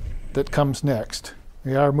that comes next.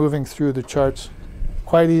 We are moving through the charts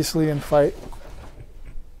quite easily and quite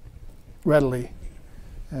readily.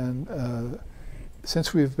 And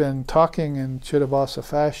since we've been talking in Chittabhasa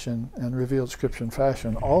fashion and revealed scripture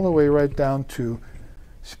fashion, all the way right down to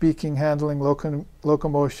speaking, handling,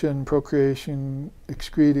 locomotion, procreation,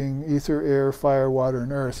 excreting, ether, air, fire, water,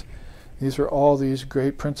 and earth, these are all these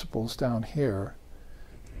great principles down here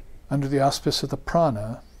under the auspice of the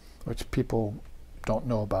prana, which people don't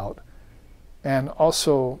know about, and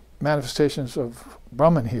also manifestations of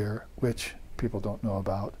Brahman here, which people don't know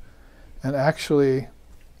about, and actually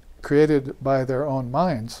created by their own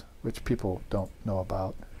minds, which people don't know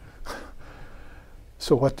about.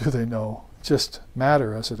 So what do they know? Just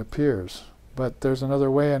matter as it appears. But there's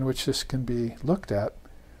another way in which this can be looked at,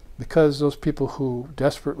 because those people who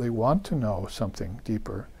desperately want to know something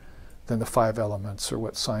deeper than the 5 elements or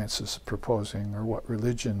what science is proposing or what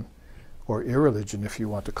religion or irreligion, if you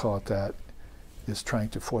want to call it that, is trying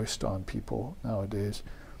to foist on people nowadays,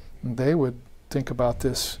 they would think about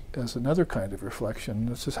this as another kind of reflection.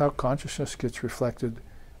 This is how consciousness gets reflected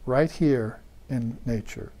right here in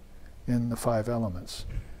nature, in the 5 elements.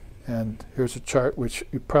 And here's a chart which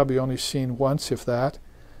you've probably only seen once, if that,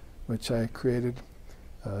 which I created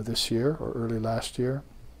this year or early last year.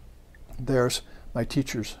 There's my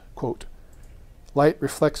teacher's quote: "Light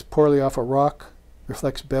reflects poorly off a rock,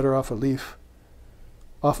 reflects better off a leaf.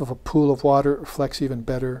 Off of a pool of water, it reflects even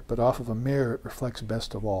better, but off of a mirror, it reflects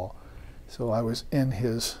best of all." So I was in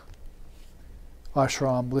his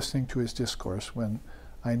ashram listening to his discourse when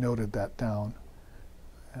I noted that down,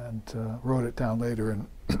 and wrote it down later and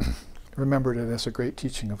remembered it as a great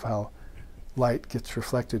teaching of how light gets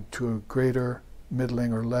reflected to a greater,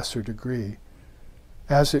 middling, or lesser degree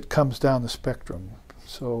as it comes down the spectrum.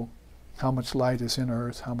 So how much light is in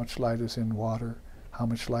earth, how much light is in water, how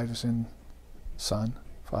much light is in sun,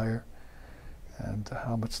 fire, and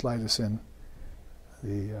how much light is in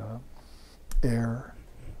the air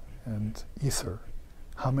and ether.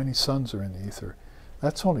 How many suns are in the ether?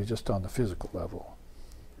 That's only just on the physical level.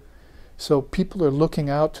 So people are looking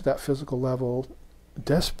out to that physical level,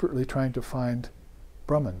 desperately trying to find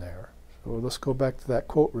Brahman there. So let's go back to that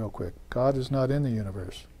quote real quick. God is not in the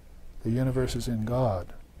universe. The universe is in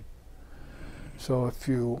God. So if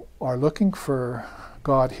you are looking for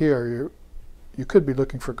God here, you could be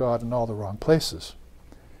looking for God in all the wrong places,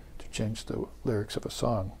 to change the lyrics of a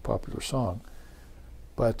song, popular song.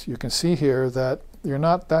 But you can see here that you're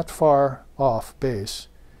not that far off base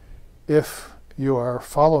if you are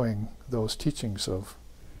following those teachings of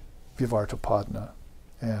Vivartapadana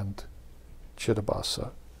and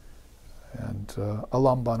Chittabhasa and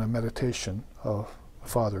Alambana meditation of the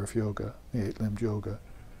father of yoga, the 8-limbed yoga.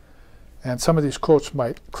 And some of these quotes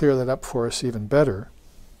might clear that up for us even better.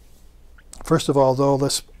 First of all, though,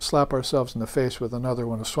 let's slap ourselves in the face with another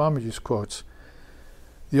one of Swamiji's quotes.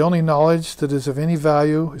 "The only knowledge that is of any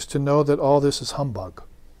value is to know that all this is humbug.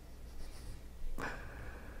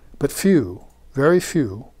 But few, very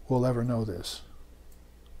few, will ever know this."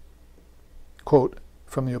 Quote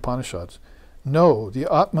from the Upanishads: "Know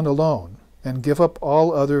the Atman alone, and give up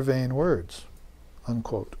all other vain words."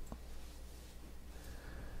 Unquote.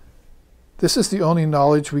 This is the only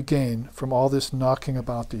knowledge we gain from all this knocking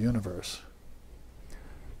about the universe.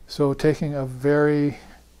 So taking a very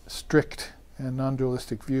strict and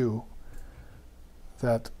non-dualistic view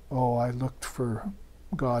that, oh, I looked for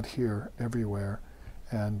God here, everywhere,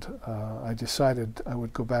 and I decided I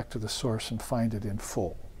would go back to the source and find it in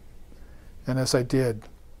full. And as I did,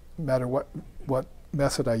 no matter what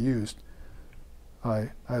method I used,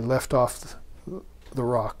 I left off the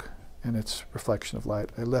rock and its reflection of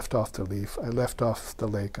light. I left off the leaf, I left off the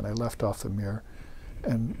lake, and I left off the mirror.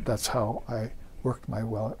 And that's how I worked my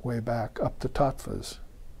way back up the tattvas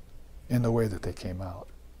in the way that they came out.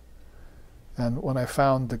 And when I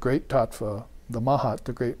found the great tattva, the Mahat,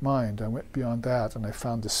 the great mind, I went beyond that and I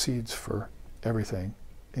found the seeds for everything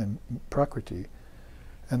in Prakriti.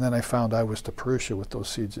 And then I found I was the Purusha with those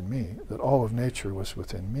seeds in me, that all of nature was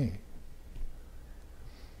within me.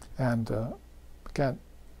 And I can't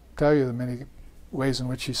tell you the many ways in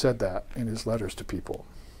which he said that in his letters to people.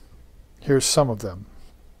 Here's some of them.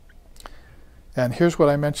 And here's what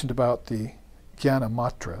I mentioned about the jnana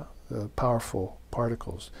matra, the powerful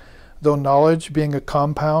particles. Though knowledge, being a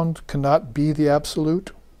compound, cannot be the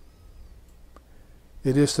absolute,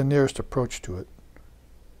 it is the nearest approach to it,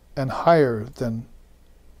 and higher than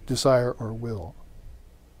desire or will,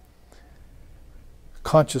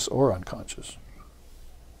 conscious or unconscious.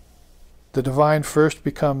 The divine first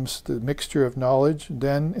becomes the mixture of knowledge,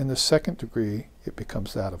 then in the second degree it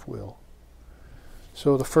becomes that of will.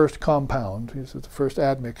 So the first compound, the first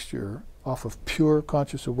admixture off of pure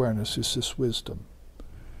conscious awareness is this wisdom.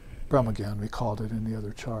 Brahmagyan, we called it in the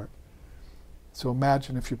other chart. So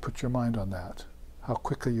imagine if you put your mind on that, how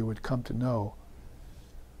quickly you would come to know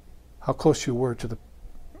how close you were to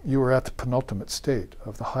you were at the penultimate state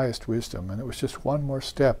of the highest wisdom, and it was just one more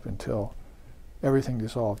step until everything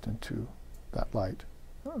dissolved into that light.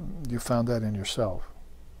 You found that in yourself.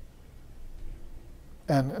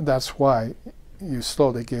 And that's why you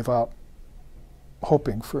slowly gave up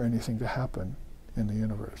hoping for anything to happen in the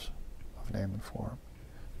universe of name and form.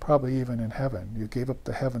 Probably even in heaven. You gave up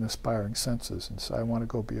the heaven-aspiring senses and said, I want to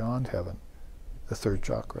go beyond heaven, the third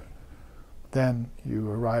chakra. Then you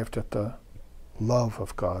arrived at the love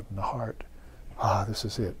of God in the heart. Ah, this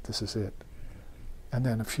is it, this is it. And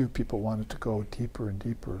then a few people wanted to go deeper and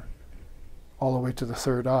deeper, all the way to the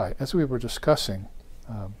third eye, as we were discussing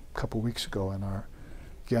a couple weeks ago in our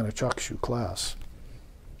Jnana-Chakshu class.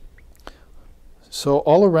 So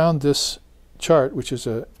all around this chart, which is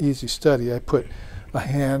an easy study, I put a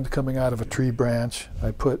hand coming out of a tree branch.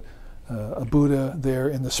 I put a Buddha there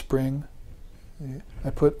in the spring. I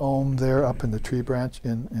put Om there up in the tree branch,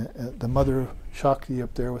 in the Mother Shakti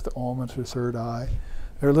up there with the Om into her third eye.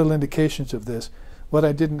 There are little indications of this. What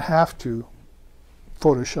I didn't have to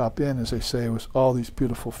Photoshop in, as they say, was all these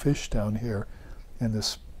beautiful fish down here in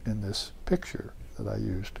this picture that I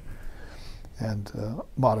used and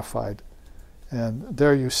modified. And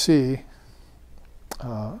there you see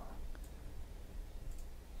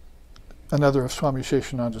another of Swami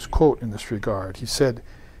Sheshananda's quote in this regard. He said,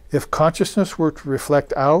 "If consciousness were to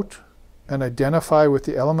reflect out and identify with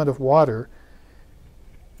the element of water,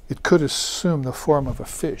 it could assume the form of a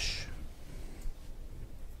fish.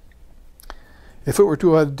 If it were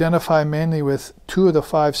to identify mainly with two of the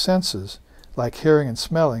five senses, like hearing and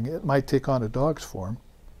smelling, it might take on a dog's form.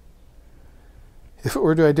 If it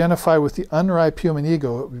were to identify with the unripe human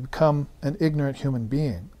ego, it would become an ignorant human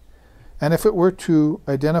being. And if it were to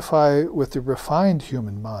identify with the refined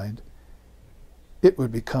human mind, it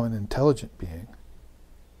would become an intelligent being."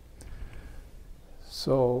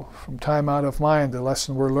 So, from time out of mind, the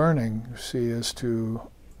lesson we're learning, you see, is to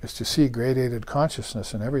see gradated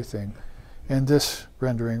consciousness in everything. And this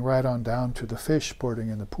rendering right on down to the fish sporting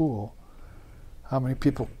in the pool. How many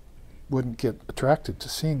people wouldn't get attracted to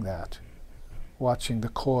seeing that? Watching the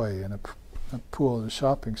koi in a pool at a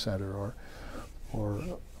shopping center,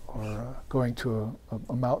 or going to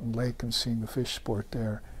a mountain lake and seeing the fish sport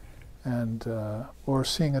there, and or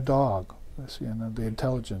seeing a dog, seeing the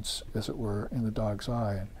intelligence, as it were, in the dog's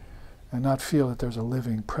eye, and not feel that there's a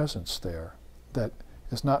living presence there that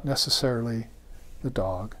is not necessarily the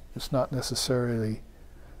dog. It's not necessarily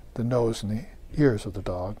the nose and the ears of the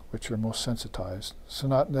dog, which are most sensitized. So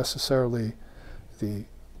not necessarily the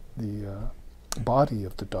body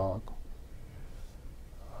of the dog,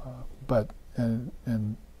 but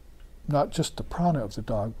and not just the prana of the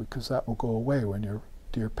dog, because that will go away when your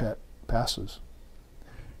dear pet passes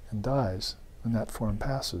and dies, when that form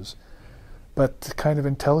passes. But the kind of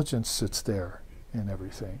intelligence that's there in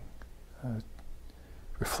everything,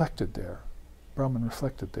 reflected there. Brahman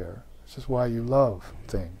reflected there. This is why you love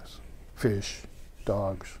things, fish,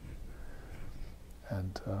 dogs,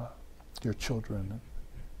 and your children.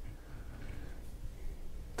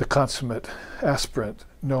 The consummate aspirant,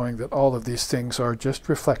 knowing that all of these things are just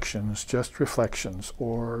reflections,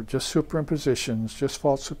 or just superimpositions, just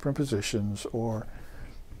false superimpositions, or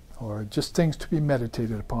just things to be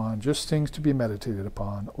meditated upon, or things to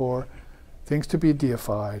be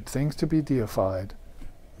deified,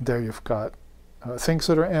 There you've got things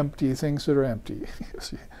that are empty.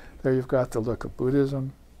 There you've got the look of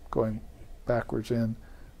Buddhism going backwards in,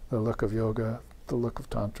 the look of yoga, the look of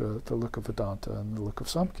Tantra, the look of Vedanta, and the look of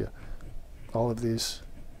Samkhya. All of these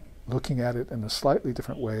looking at it in a slightly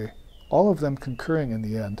different way, all of them concurring in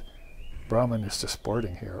the end. Brahman is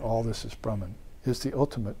disporting here. All this is Brahman, is the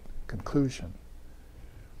ultimate conclusion.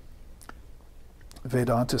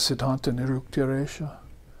 Vedanta Siddhanta Niruktiresha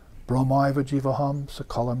Brahmaiva Jivaham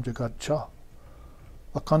Sakalam Jagatcha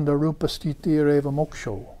Akanda Rupa Stiti Reva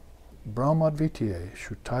Moksho Brahmadvitiye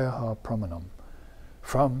Shutayaha Pramanam.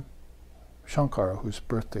 From Shankara, whose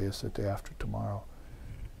birthday is the day after tomorrow.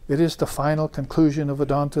 It is the final conclusion of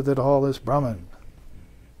Vedanta that all is Brahman.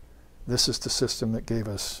 This is the system that gave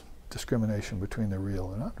us discrimination between the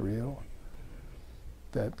real and unreal.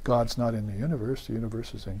 That God's not in the universe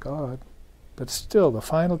is in God. But still, the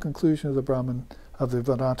final conclusion of the Brahman, of the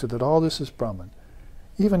Vedanta, that all this is Brahman.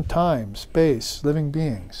 Even time, space, living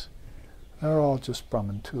beings, they're all just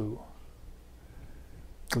Brahman too.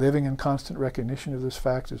 Living in constant recognition of this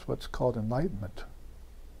fact is what's called enlightenment.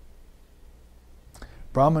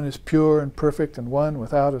 Brahman is pure and perfect and one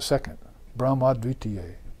without a second.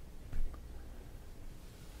 Brahmadvitiye.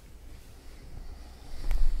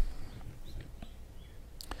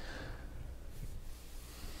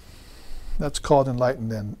 That's called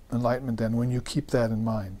enlightenment then, when you keep that in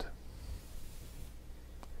mind.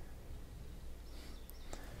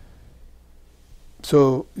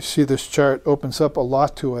 So, you see, this chart opens up a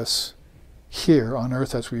lot to us here on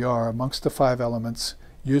earth as we are, amongst the five elements,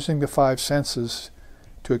 using the five senses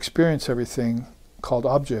to experience everything called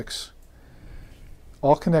objects,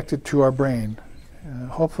 all connected to our brain.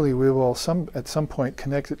 Hopefully we will at some point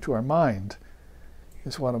connect it to our mind,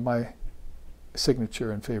 is one of my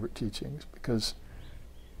signature and favorite teachings, because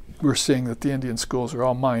we're seeing that the Indian schools are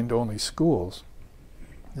all mind-only schools,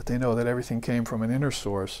 that they know that everything came from an inner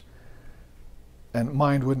source, and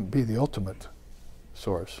mind wouldn't be the ultimate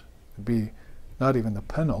source. It would be not even the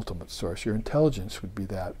penultimate source. Your intelligence would be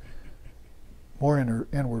that. More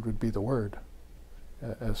inward would be the word,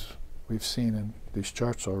 as we've seen in these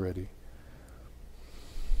charts already.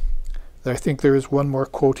 I think there is one more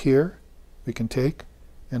quote here we can take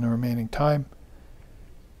in the remaining time.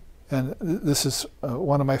 And this is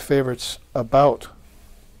one of my favorites about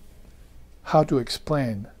how to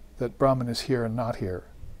explain that Brahman is here and not here.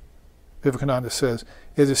 Vivekananda says,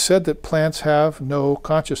 "It is said that plants have no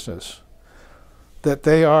consciousness, that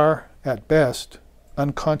they are, at best,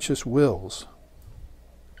 unconscious wills.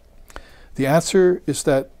 The answer is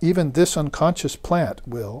that even this unconscious plant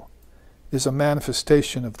will is a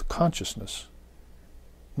manifestation of the consciousness,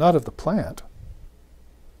 not of the plant,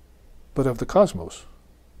 but of the cosmos,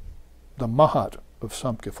 the Mahat of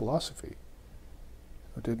Samkhya philosophy."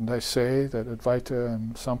 Didn't I say that Advaita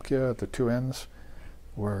and Samkhya at the two ends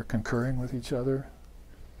were concurring with each other?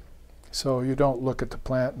 So you don't look at the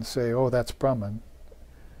plant and say, oh, that's Brahman.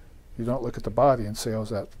 You don't look at the body and say, oh,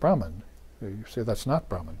 that's Brahman. You say, that's not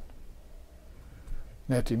Brahman.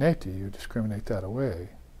 Neti neti, you discriminate that away.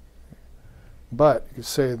 But you could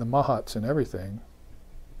say the Mahat's in everything.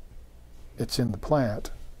 It's in the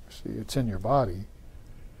plant. See, it's in your body.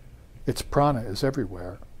 Its prana is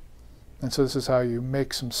everywhere. And so this is how you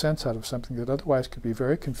make some sense out of something that otherwise could be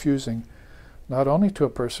very confusing, not only to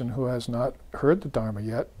a person who has not heard the Dharma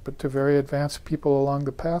yet, but to very advanced people along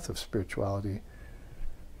the path of spirituality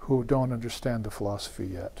who don't understand the philosophy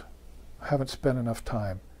yet, haven't spent enough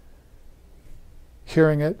time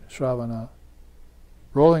hearing it, shravana,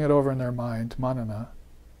 rolling it over in their mind, manana,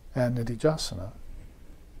 and nidijasana.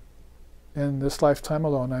 In this lifetime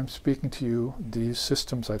alone, I'm speaking to you these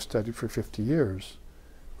systems I've studied for 50 years,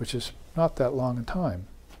 which is not that long a time.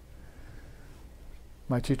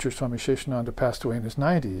 My teacher, Swami Sheshananda, passed away in his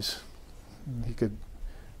 90s. He could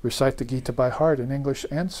recite the Gita by heart in English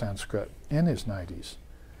and Sanskrit in his 90s.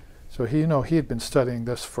 So he had been studying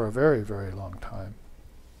this for a very, very long time.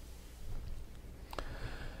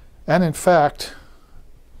 And in fact,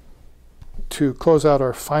 to close out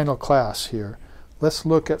our final class here, let's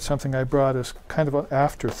look at something I brought as kind of an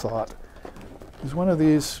afterthought. There's one of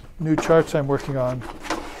these new charts I'm working on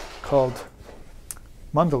called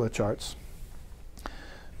mandala charts.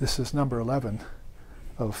 This is number 11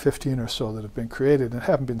 of 15 or so that have been created and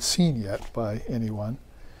haven't been seen yet by anyone.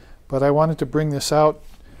 But I wanted to bring this out,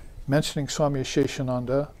 mentioning Swami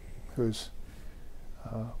Sheshananda, whose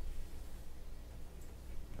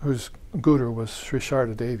guru was Sri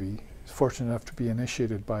Sharda Devi. He's fortunate enough to be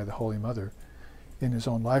initiated by the Holy Mother in his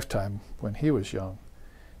own lifetime when he was young,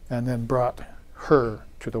 and then brought her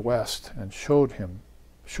to the West and showed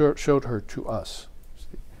her to us.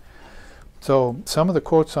 So some of the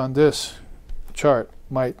quotes on this chart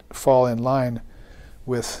might fall in line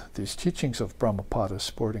with these teachings of Brahmapada,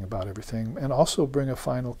 sporting about everything, and also bring a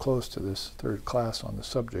final close to this third class on the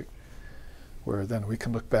subject, where then we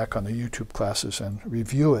can look back on the YouTube classes and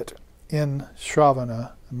review it in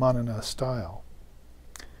Shravana Manana style.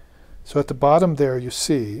 So at the bottom there you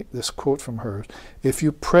see this quote from her: "If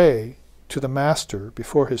you pray to the Master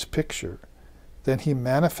before his picture, then he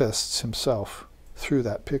manifests himself through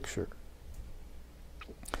that picture.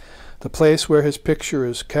 The place where his picture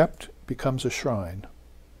is kept becomes a shrine.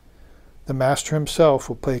 The Master himself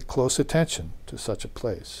will pay close attention to such a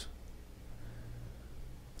place."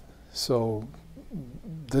 So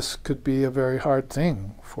this could be a very hard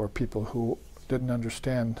thing for people who didn't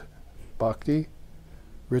understand bhakti,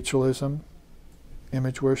 ritualism,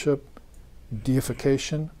 image worship,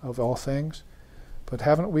 deification of all things. But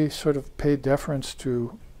haven't we sort of paid deference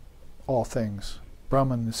to all things?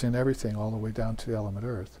 Brahman is in everything, all the way down to the element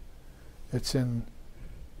earth. It's in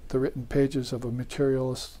the written pages of a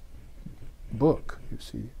materialist book, you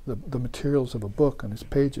see. The materials of a book and its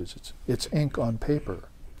pages. It's ink on paper,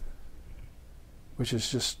 which is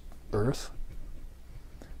just earth.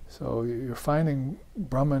 So you're finding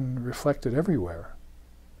Brahman reflected everywhere.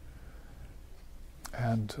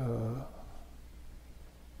 And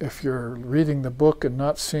if you're reading the book and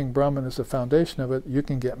not seeing Brahman as the foundation of it, you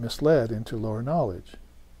can get misled into lower knowledge,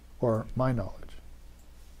 or my knowledge.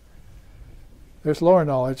 There's lower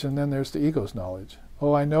knowledge, and then there's the ego's knowledge.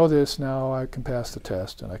 Oh, I know this, now I can pass the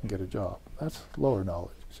test and I can get a job. That's lower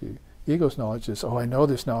knowledge. See, ego's knowledge is, oh, I know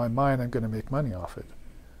this, now I'm mine, I'm going to make money off it.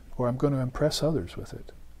 Or I'm going to impress others with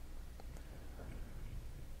it.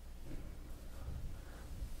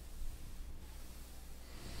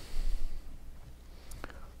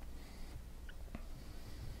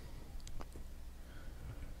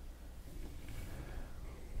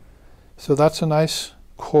 So that's a nice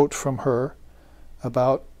quote from her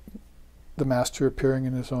about the Master appearing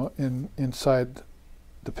in his own, inside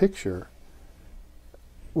the picture.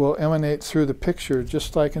 Will emanate through the picture,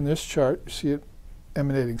 just like in this chart. You see it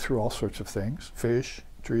emanating through all sorts of things: fish,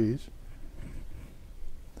 trees,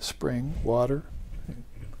 spring, water,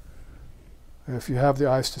 If you have the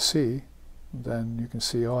eyes to see, then you can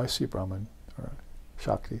see, oh, I see Brahman or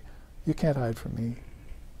Shakti. You can't hide from me.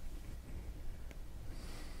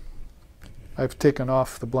 I've taken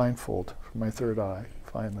off the blindfold from my third eye,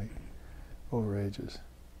 finally, over ages.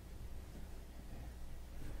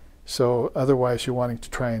 So otherwise you're wanting to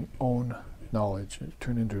try and own knowledge,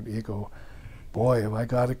 turn into an ego. Boy, have I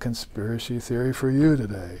got a conspiracy theory for you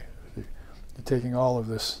today. You're taking all of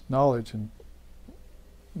this knowledge and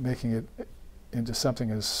making it into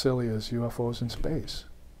something as silly as UFOs in space,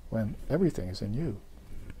 when everything is in you.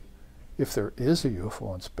 If there is a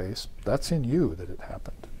UFO in space, that's in you that it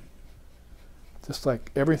happened. Just like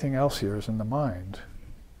everything else here is in the mind.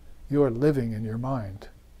 You are living in your mind.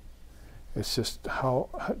 It's just how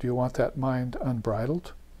do you want that mind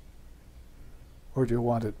unbridled? Or do you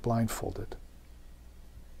want it blindfolded?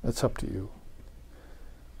 That's up to you.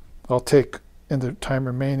 I'll take, in the time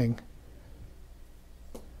remaining,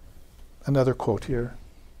 another quote here.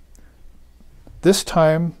 This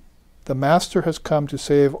time, the Master has come to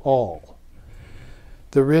save all.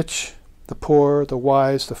 The rich, the poor, the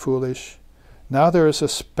wise, the foolish. Now there is a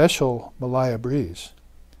special Malaya breeze.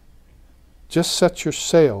 Just set your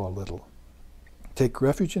sail a little. Take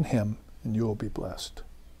refuge in Him, and you will be blessed.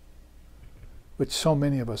 Which so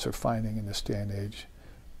many of us are finding in this day and age.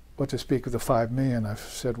 What to speak of the 5 million, I've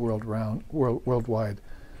said worldwide.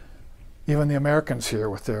 Even the Americans here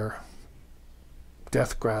with their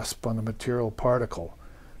death grasp on the material particle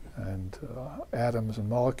and atoms and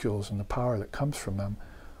molecules and the power that comes from them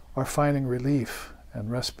are finding relief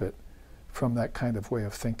and respite from that kind of way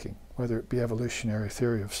of thinking, whether it be evolutionary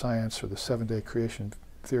theory of science or the 7-day creation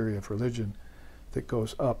theory of religion that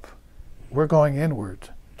goes up. We're going inward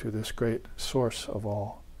to this great source of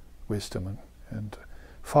all wisdom and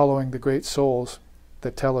following the great souls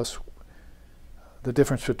that tell us the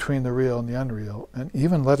difference between the real and the unreal, and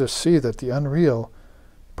even let us see that the unreal,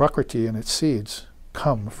 Prakriti and its seeds,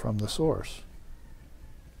 come from the source.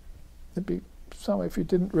 It'd be some, if you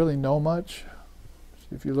didn't really know much,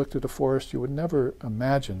 if you looked at a forest, you would never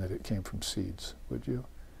imagine that it came from seeds, would you?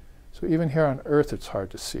 So even here on Earth, it's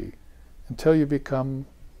hard to see until you become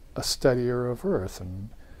a studier of Earth and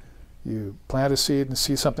you plant a seed and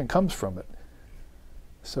see something comes from it.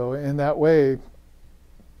 So in that way,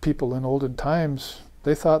 people in olden times,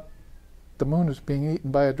 they thought the moon was being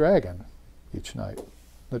eaten by a dragon each night.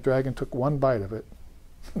 The dragon took one bite of it,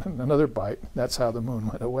 and another bite. That's how the moon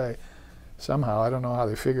went away. Somehow, I don't know how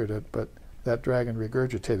they figured it, but that dragon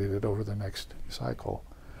regurgitated it over the next cycle.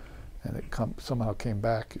 And it somehow came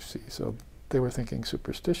back, you see. So they were thinking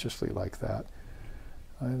superstitiously like that.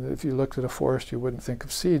 And if you looked at a forest, you wouldn't think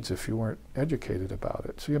of seeds if you weren't educated about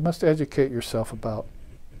it. So you must educate yourself about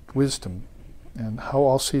wisdom and how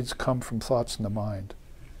all seeds come from thoughts in the mind.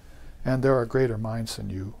 And there are greater minds than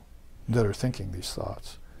you that are thinking these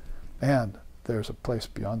thoughts. And there's a place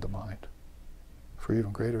beyond the mind for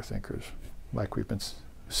even greater thinkers, like we've been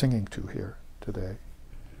singing to here today.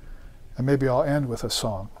 And maybe I'll end with a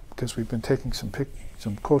song, because we've been taking some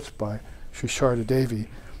quotes by Sri Sharda Devi.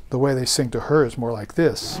 The way they sing to her is more like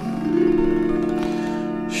this.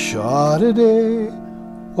 Sharade,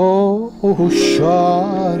 oh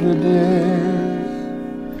Sharade,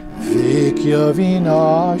 Vikya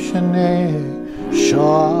Vinashane,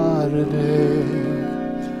 Sharade,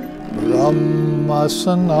 Brahma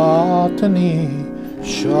Sanatani,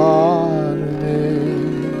 Sharade,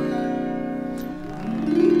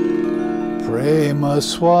 Prema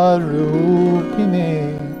Swarupine,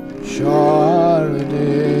 Sharade,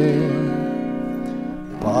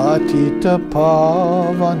 Patita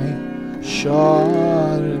Pavani,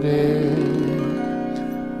 Sharade,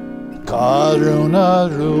 Karuna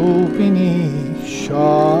Rupini,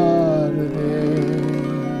 Sharade,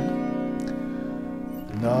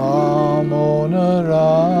 Namo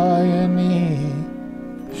Narayani,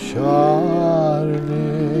 Sharade.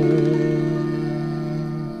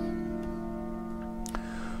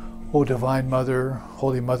 O Divine Mother,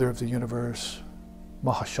 Holy Mother of the Universe,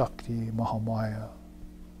 Mahashakti, Mahamaya,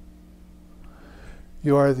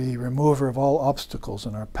 you are the remover of all obstacles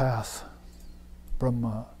in our path,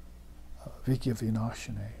 Brahma, Vikya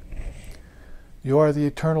Vinashane. You are the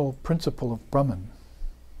eternal principle of Brahman,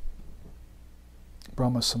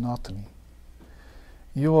 Brahma Sanatani.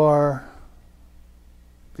 You are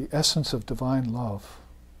the essence of divine love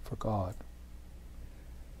for God,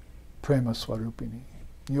 Prema Swarupini.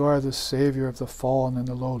 You are the savior of the fallen and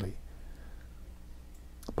the lowly,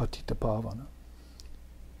 Patita Pavana.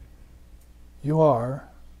 You are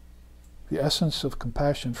the essence of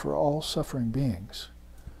compassion for all suffering beings,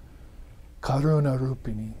 Karuna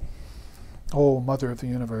Rupini. O Mother of the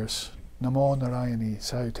Universe, Namo Narayani,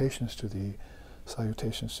 salutations to thee.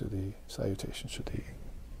 Salutations to thee, salutations to thee.